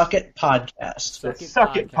 The Suck It Podcast. The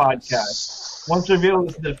Suck It Podcast. Once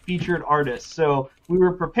Revealed is the featured artist. So we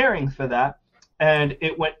were preparing for that, and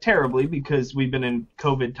it went terribly because we've been in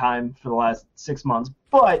COVID time for the last 6 months,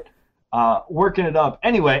 but working it up.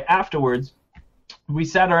 Anyway, afterwards, we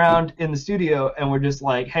sat around in the studio and we're just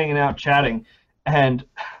like hanging out, chatting, and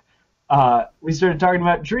we started talking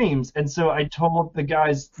about dreams. And so I told the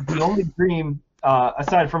guys the only dream,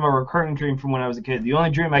 aside from a recurring dream from when I was a kid, the only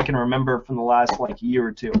dream I can remember from the last like year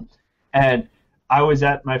or two. And I was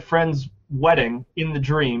at my friend's wedding in the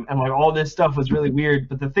dream, and like all this stuff was really weird.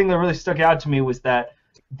 But the thing that really stuck out to me was that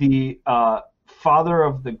the father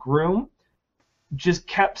of the groom just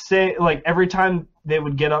kept saying, like every time they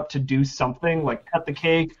would get up to do something, like cut the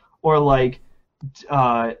cake or like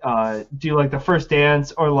do like the first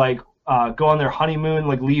dance or like go on their honeymoon,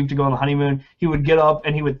 like leave to go on the honeymoon, he would get up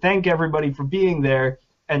and he would thank everybody for being there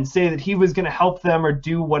and say that he was going to help them or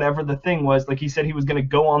do whatever the thing was. Like he said he was going to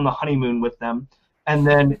go on the honeymoon with them. And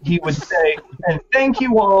then he would say, and thank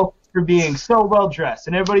you all for being so well dressed.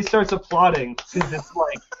 And everybody starts applauding because it's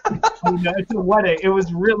like, it's a wedding. It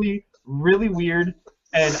was really, really weird.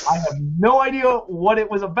 And I have no idea what it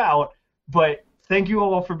was about, but thank you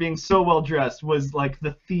all for being so well dressed was like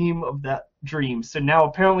the theme of that dream. So now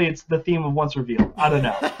apparently it's the theme of Once Revealed. I don't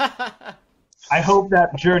know. I hope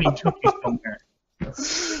that journey took me somewhere.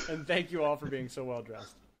 And thank you all for being so well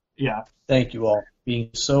dressed. Yeah. Thank you all for being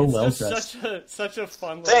so well It's dressed. such a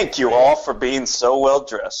fun. little Thank you phrase. all for being so well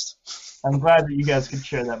dressed. I'm glad that you guys could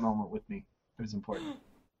share that moment with me. It was important.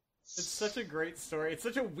 It's such a great story. It's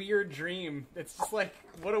such a weird dream. It's just like,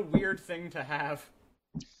 what a weird thing to have.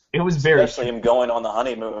 It was very Especially him going on the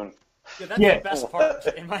honeymoon. Yeah, that's Yeah. the best part,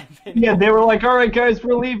 in my opinion. Yeah, they were like, all right, guys,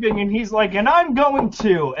 we're leaving. And he's like, and I'm going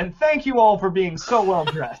to. And thank you all for being so well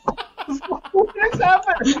dressed. What is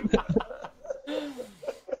happening?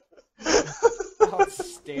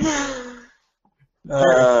 Outstanding.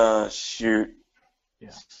 Shoot. Yeah.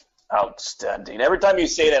 Outstanding. Every time you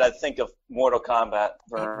say that, I think of Mortal Kombat.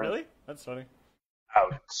 Oh, really? That's funny.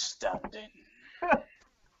 Outstanding.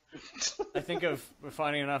 I think of,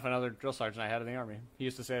 funny enough, another drill sergeant I had in the Army. He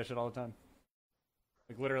used to say that shit all the time.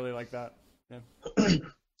 Like, literally like that. Yeah.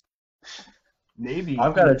 Maybe.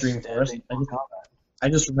 I've got a dream for us. I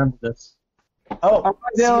just remembered this. Oh, All right,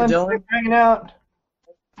 see you, Dylan. Dylan. Thanks for hanging out.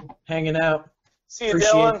 Hanging out. See you,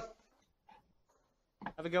 Appreciate Dylan. it.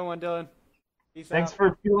 Have a good one, Dylan. Peace Thanks out.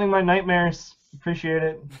 for fueling my nightmares. Appreciate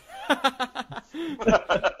it.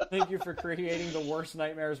 Thank you for creating the worst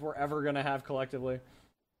nightmares we're ever going to have collectively.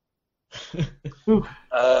 Whew.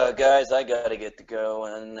 Guys, I gotta get to go,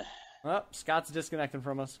 and Well, Scott's disconnecting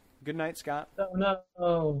from us. Good night, Scott. Oh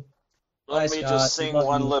no. let Bye, me Scott. just sing Love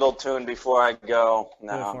one you. little tune before I go.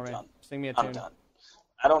 No, Do it for I'm me. done. Sing me a I'm tune. done.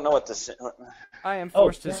 I don't know what to sing. I am Oh,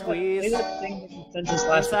 forced to squeeze say that thing that you sent us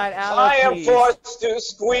last inside out I of am peas. forced to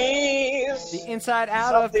squeeze The inside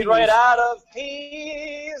out of something peas. right out of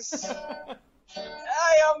peas.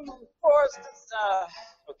 I am forced to.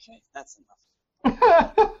 Okay, that's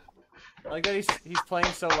enough. I like that he's playing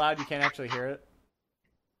so loud you can't actually hear it.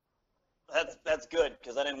 That's good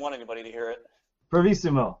because I didn't want anybody to hear it.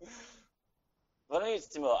 Bravissimo.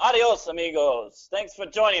 Buonissimo. Adios, amigos. Thanks for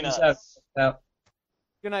joining Peace us. out.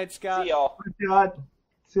 Good night, Scott. See y'all. Bye, Scott.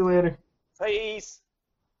 See you later. Peace.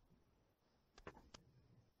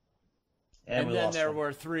 And we then lost there him.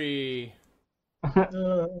 were 3.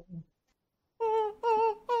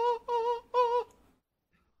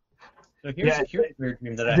 So Yeah, here's a weird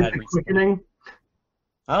dream that I Is it had the recently. quickening?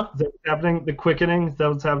 Huh? Is that what's happening? The quickening? Is that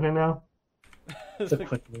what's happening now? It's a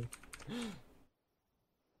quick one.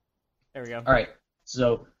 There we go. All right.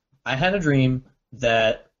 So I had a dream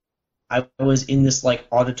that I was in this like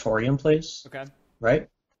auditorium place, Okay. right?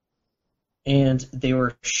 And they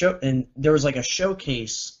were and there was like a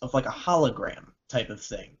showcase of like a hologram type of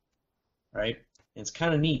thing, right? And it's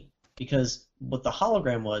kind of neat because what the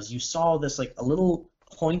hologram was, you saw this like a little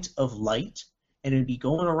point of light, and it'd be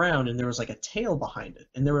going around, and there was like a tail behind it,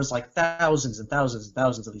 and there was like thousands and thousands and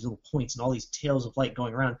thousands of these little points and all these tails of light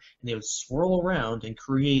going around, and they would swirl around and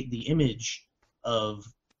create the image of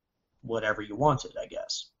whatever you wanted, I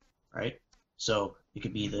guess, right? So it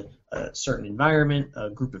could be a certain environment,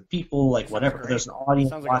 a group of people, like Sounds whatever. great. There's an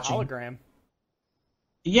audience Sounds like watching. a hologram.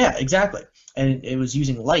 Yeah, exactly. And it was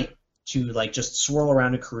using light to like just swirl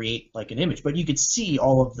around and create like an image. But you could see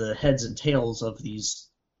all of the heads and tails of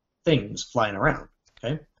these things flying around.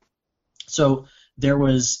 Okay? So there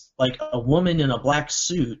was like a woman in a black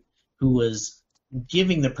suit who was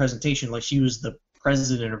giving the presentation like she was the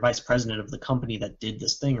president or vice president of the company that did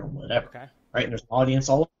this thing or whatever. Okay. Right? And there's an audience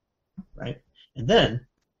all over, right? And then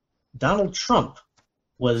Donald Trump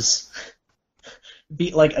was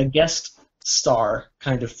like a guest star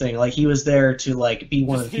kind of thing. Like he was there to like be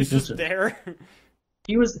one of the He's people. just there.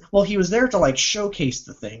 He was there to like showcase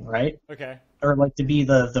the thing, right? Okay. Or like to be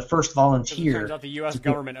the first 'Cause it volunteer. turns out the U.S.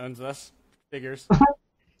 government owns this. Figures.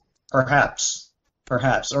 Perhaps,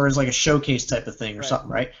 or as like a showcase type of thing or Right. something,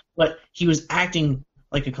 right? But he was acting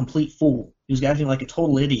like a complete fool. He was acting like a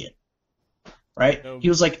total idiot, right? So- He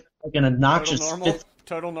was like an obnoxious Total normal. fifth.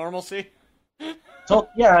 Total normalcy.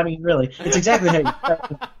 Yeah, I mean, really, it's exactly how you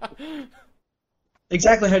expect it.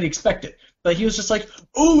 Exactly how you expect it. But he was just like,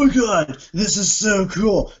 "Oh my god, this is so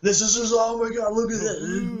cool! This is just, oh my god, look at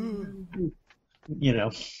this!" You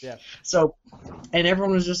know. Yeah. So, and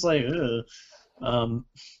everyone was just like, ugh.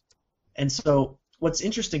 And so what's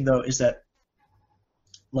interesting though is that,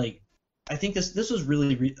 like, I think this was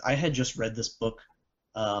really I had just read this book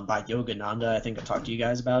by Yogananda. I think I talked to you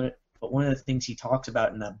guys about it. But one of the things he talks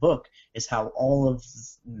about in that book is how all of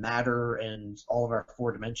matter and all of our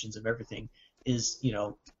four dimensions of everything is,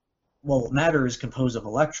 well, matter is composed of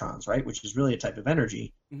electrons, right? Which is really a type of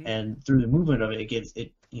energy, Mhm. and through the movement of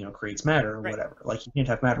it, creates matter or Right. whatever. Like you can't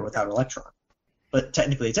have matter without electron, but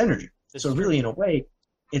technically it's energy. This So is true. really, in a way,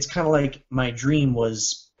 it's kind of like my dream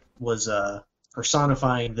was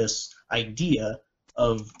personifying this idea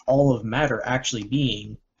of all of matter actually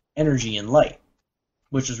being energy and light,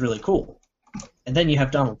 which is really cool. And then you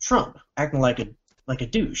have Donald Trump acting like a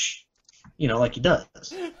douche, like he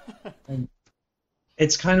does. And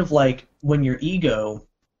it's kind of like when your ego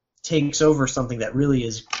takes over something that really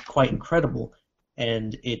is quite incredible,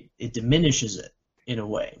 and it diminishes it in a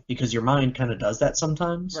way, because your mind kind of does that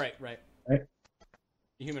sometimes. Right. Right.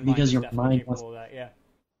 The human Because mind is your definitely mind capable of that. Yeah.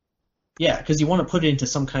 Yeah, because you want to put it into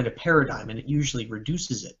some kind of paradigm, and it usually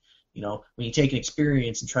reduces it. When you take an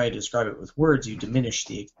experience and try to describe it with words, you diminish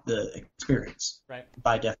the experience Right.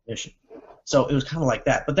 by definition. So it was kind of like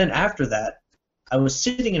that. But then after that, I was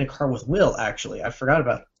sitting in a car with Will, actually. I forgot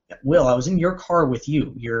about Will. I was in your car with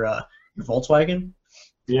you, your Volkswagen,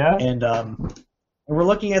 Yeah. and we're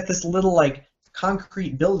looking at this little, like,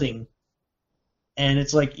 concrete building, and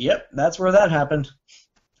it's like, yep, that's where that happened.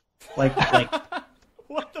 Like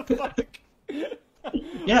What the fuck?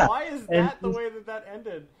 Yeah, Why is and- that the way that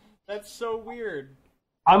ended? That's so weird.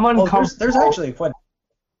 I'm oh, uncomfortable. there's actually quite.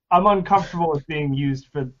 I'm uncomfortable with being used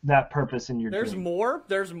for that purpose in your There's dream. more.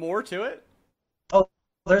 There's more to it.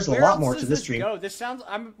 There's a Where lot else more does to this this dream. go? This sounds.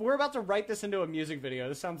 We're about to write this into a music video.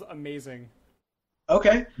 This sounds amazing.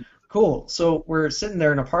 Okay, cool. So we're sitting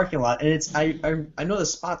there in a parking lot, and it's I know the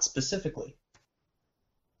spot specifically.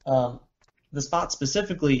 The spot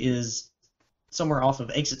specifically is somewhere off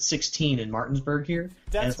of exit 16 in Martinsburg here, and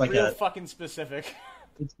That's it's like real fucking specific.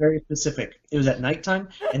 it's very specific. It was at nighttime,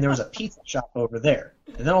 and there was a pizza shop over there,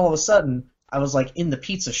 and then all of a sudden I was like in the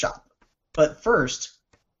pizza shop. But first,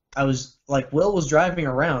 I was like, Will was driving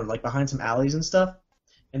around like behind some alleys and stuff,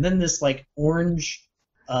 and then this like orange,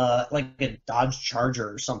 like a Dodge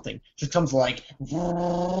Charger or something, just comes like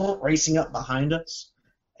racing up behind us,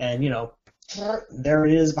 and there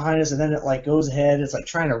it is behind us, and then it like goes ahead. It's like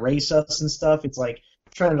trying to race us and stuff. It's like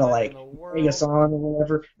trying to like in the world? bring us on or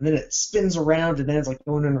whatever, and then it spins around, and then it's like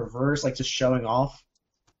going in reverse, like just showing off.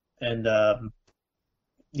 And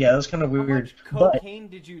yeah, it was kind of How weird. much But cocaine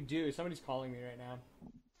did you do? Somebody's calling me right now.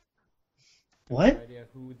 what? No idea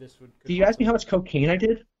who this would. Did you ask me how much cocaine I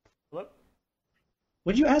did? Hello?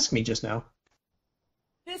 What did you ask me just now?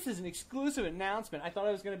 This is an exclusive announcement. I thought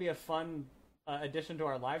it was going to be a fun addition to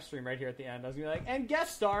our live stream right here at the end. I was going to be like, and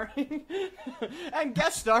guest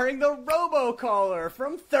starring the robocaller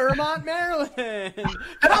from Thurmont, Maryland.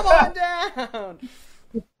 Come on down.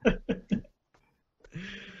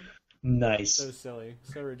 Nice. So silly,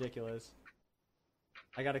 so ridiculous.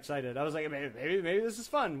 I got excited. I was like, maybe this is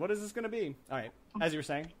fun. What is this going to be? All right, as you were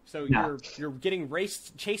saying, so Yeah. you're getting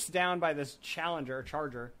chased down by this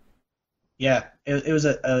Charger. Yeah, it was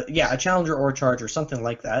a Challenger or a Charger, something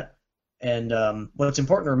like that. And what's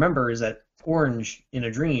important to remember is that orange in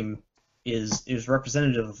a dream is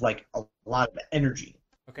representative of like a lot of energy.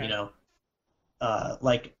 Okay.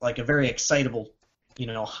 Like a very excitable,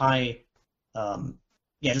 high,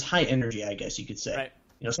 just high energy, I guess you could say. Right.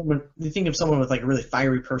 You know, you think of someone with like a really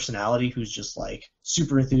fiery personality who's just like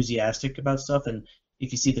super enthusiastic about stuff, and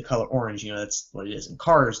if you see the color orange, you know, that's what it is. And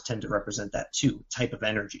cars tend to represent that too, type of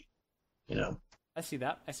energy. You know. I see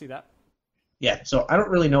that. Yeah, so I don't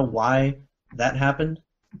really know why that happened.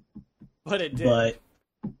 But it did.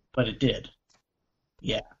 But it did.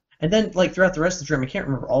 Yeah. And then like throughout the rest of the dream, I can't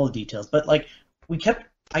remember all the details, but like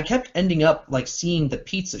I kept ending up like seeing the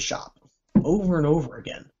pizza shop over and over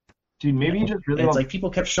again. Dude, maybe you just really and it's want... like people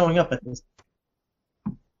kept showing up at this.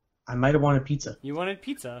 I might have wanted pizza. You wanted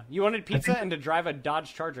pizza. You wanted pizza and to drive a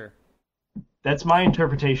Dodge Charger. That's my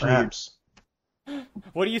interpretation. Perhaps.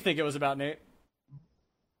 What do you think it was about, Nate?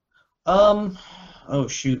 Oh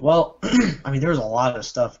shoot. Well, I mean, there was a lot of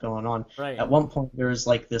stuff going on. Right. At one point, there was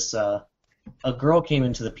like this. A girl came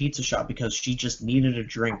into the pizza shop because she just needed a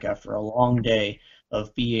drink after a long day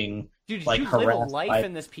of being Dude, did like you live a harassed life by.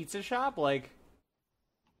 in this pizza shop? Like,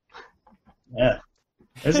 Yeah.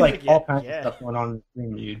 There's like Yeah, all kinds yeah. of stuff going on in the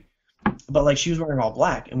dream, dude. But like she was wearing all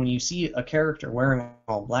black, and when you see a character wearing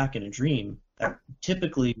all black in a dream, that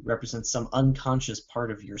typically represents some unconscious part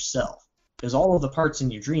of yourself. Because all of the parts in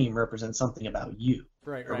your dream represent something about you.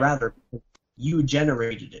 right, Or right. rather, you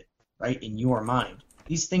generated it, right, in your mind.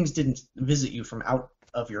 These things didn't visit you from out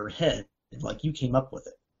of your head. Like you came up with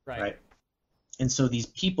it, right? And so these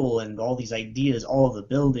people and all these ideas, all of the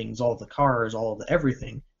buildings, all of the cars, all of the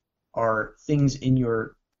everything are things in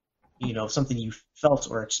your, you know, something you felt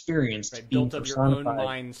or experienced Right, being built of your own personified.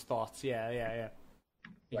 mind's thoughts. Yeah.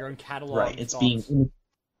 Your own catalog. Right, it's thoughts. being,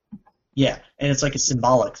 yeah, and it's like a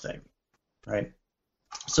symbolic thing, right?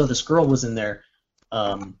 So this girl was in there,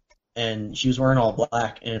 and she was wearing all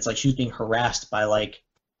black, and it's like she was being harassed by like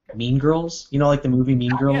Mean Girls, you know, like the movie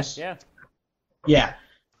Mean Girls. Yeah. Yeah.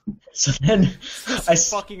 So then, This is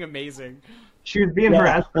fucking amazing. She was being yeah,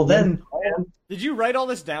 harassed. well then, Did you write all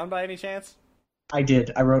this down by any chance? I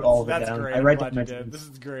did. I wrote all of it That's down. great. I I'm write glad down you my did. dreams. This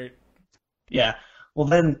is great. Yeah. Well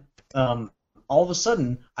then, all of a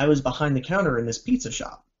sudden, I was behind the counter in this pizza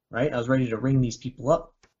shop, right? I was ready to ring these people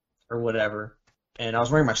up, or whatever, and I was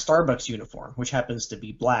wearing my Starbucks uniform, which happens to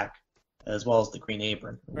be black, as well as the green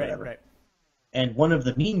apron, or whatever. Right. And one of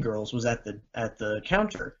the mean girls was at the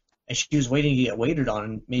counter, and she was waiting to get waited on,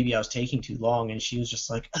 and maybe I was taking too long, and she was just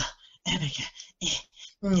like,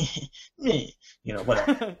 you know,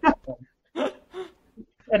 whatever.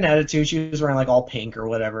 An attitude. She was wearing like all pink or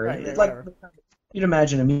whatever. Right, It's whatever. like you'd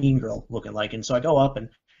imagine a mean girl looking like. And so I go up and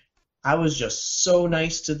I was just so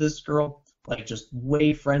nice to this girl, like just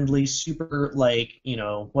way friendly, super like, you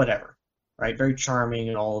know, whatever, right? Very charming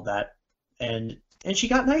and all of that. And she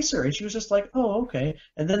got nicer, and she was just like, oh, okay.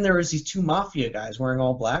 And then there was these two mafia guys wearing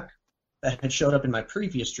all black that had showed up in my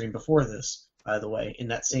previous dream before this, by the way, in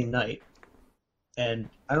that same night. And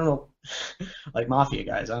I don't know, like mafia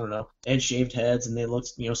guys, I don't know. They had shaved heads, and they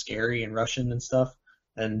looked, you know, scary and Russian and stuff.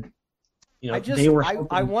 And, you know, they were.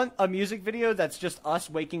 I want a music video that's just us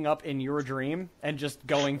waking up in your dream and just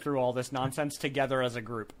going through all this nonsense together as a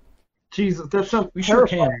group. Jesus, that sounds We sure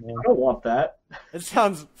can, terrifying. man. I don't want that. It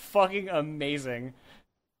sounds fucking amazing.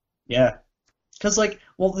 Yeah. Because, like,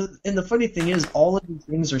 well, and the funny thing is, all of these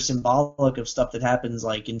things are symbolic of stuff that happens,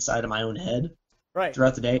 like, inside of my own head Right.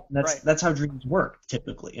 throughout the day. And Right. that's how dreams work,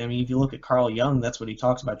 typically. I mean, if you look at Carl Jung, that's what he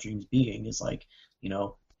talks about dreams being, is, like, you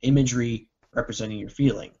know, imagery representing your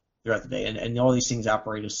feeling throughout the day. And all these things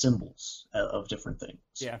operate as symbols of different things.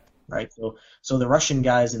 Yeah. Right? So the Russian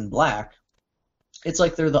guys in black, it's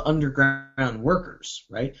like they're the underground workers,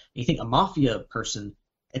 right? You think a mafia person,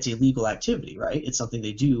 it's a legal activity, right? It's something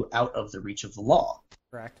they do out of the reach of the law.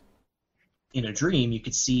 Correct. In a dream, you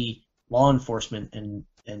could see law enforcement and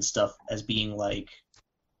stuff as being like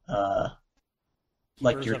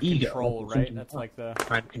Keepers your of ego. control, like right? That's like the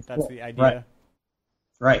trying to control. that's the idea. Right.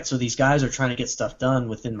 Right. So these guys are trying to get stuff done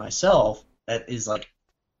within myself that is like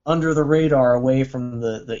under the radar, away from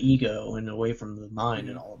the ego and away from the mind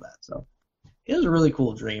and all of that. So it was a really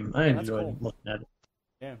cool dream. I Yeah, that's enjoyed cool. looking at it.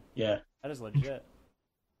 Yeah. Yeah, That is legit.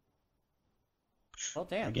 Well,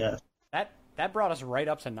 damn. I guess. That brought us right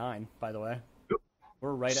up to 9, by the way.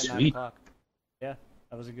 We're right at 9 Sweet. o'clock. Yeah,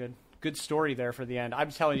 that was a good story there for the end.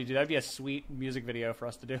 I'm telling you, dude, that'd be a sweet music video for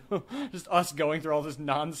us to do. Just us going through all this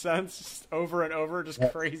nonsense just over and over, just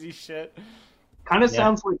crazy shit. Kind of Yeah.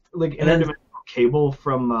 sounds like And then- interdimensional cable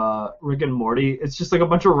from Rick and Morty. It's just like a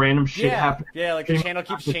bunch of random shit Yeah, happening. yeah, like the channel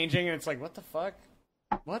keeps changing, and it's like, what the fuck?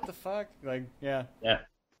 What the fuck? Like, yeah. Yeah.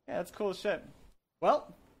 Yeah, that's cool as shit.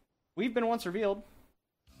 Well, we've been Once Revealed.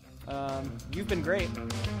 You've been great.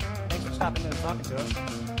 Thanks for stopping in and talking to us.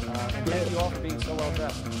 And thank you all for being so well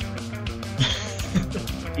dressed.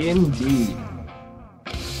 Indeed.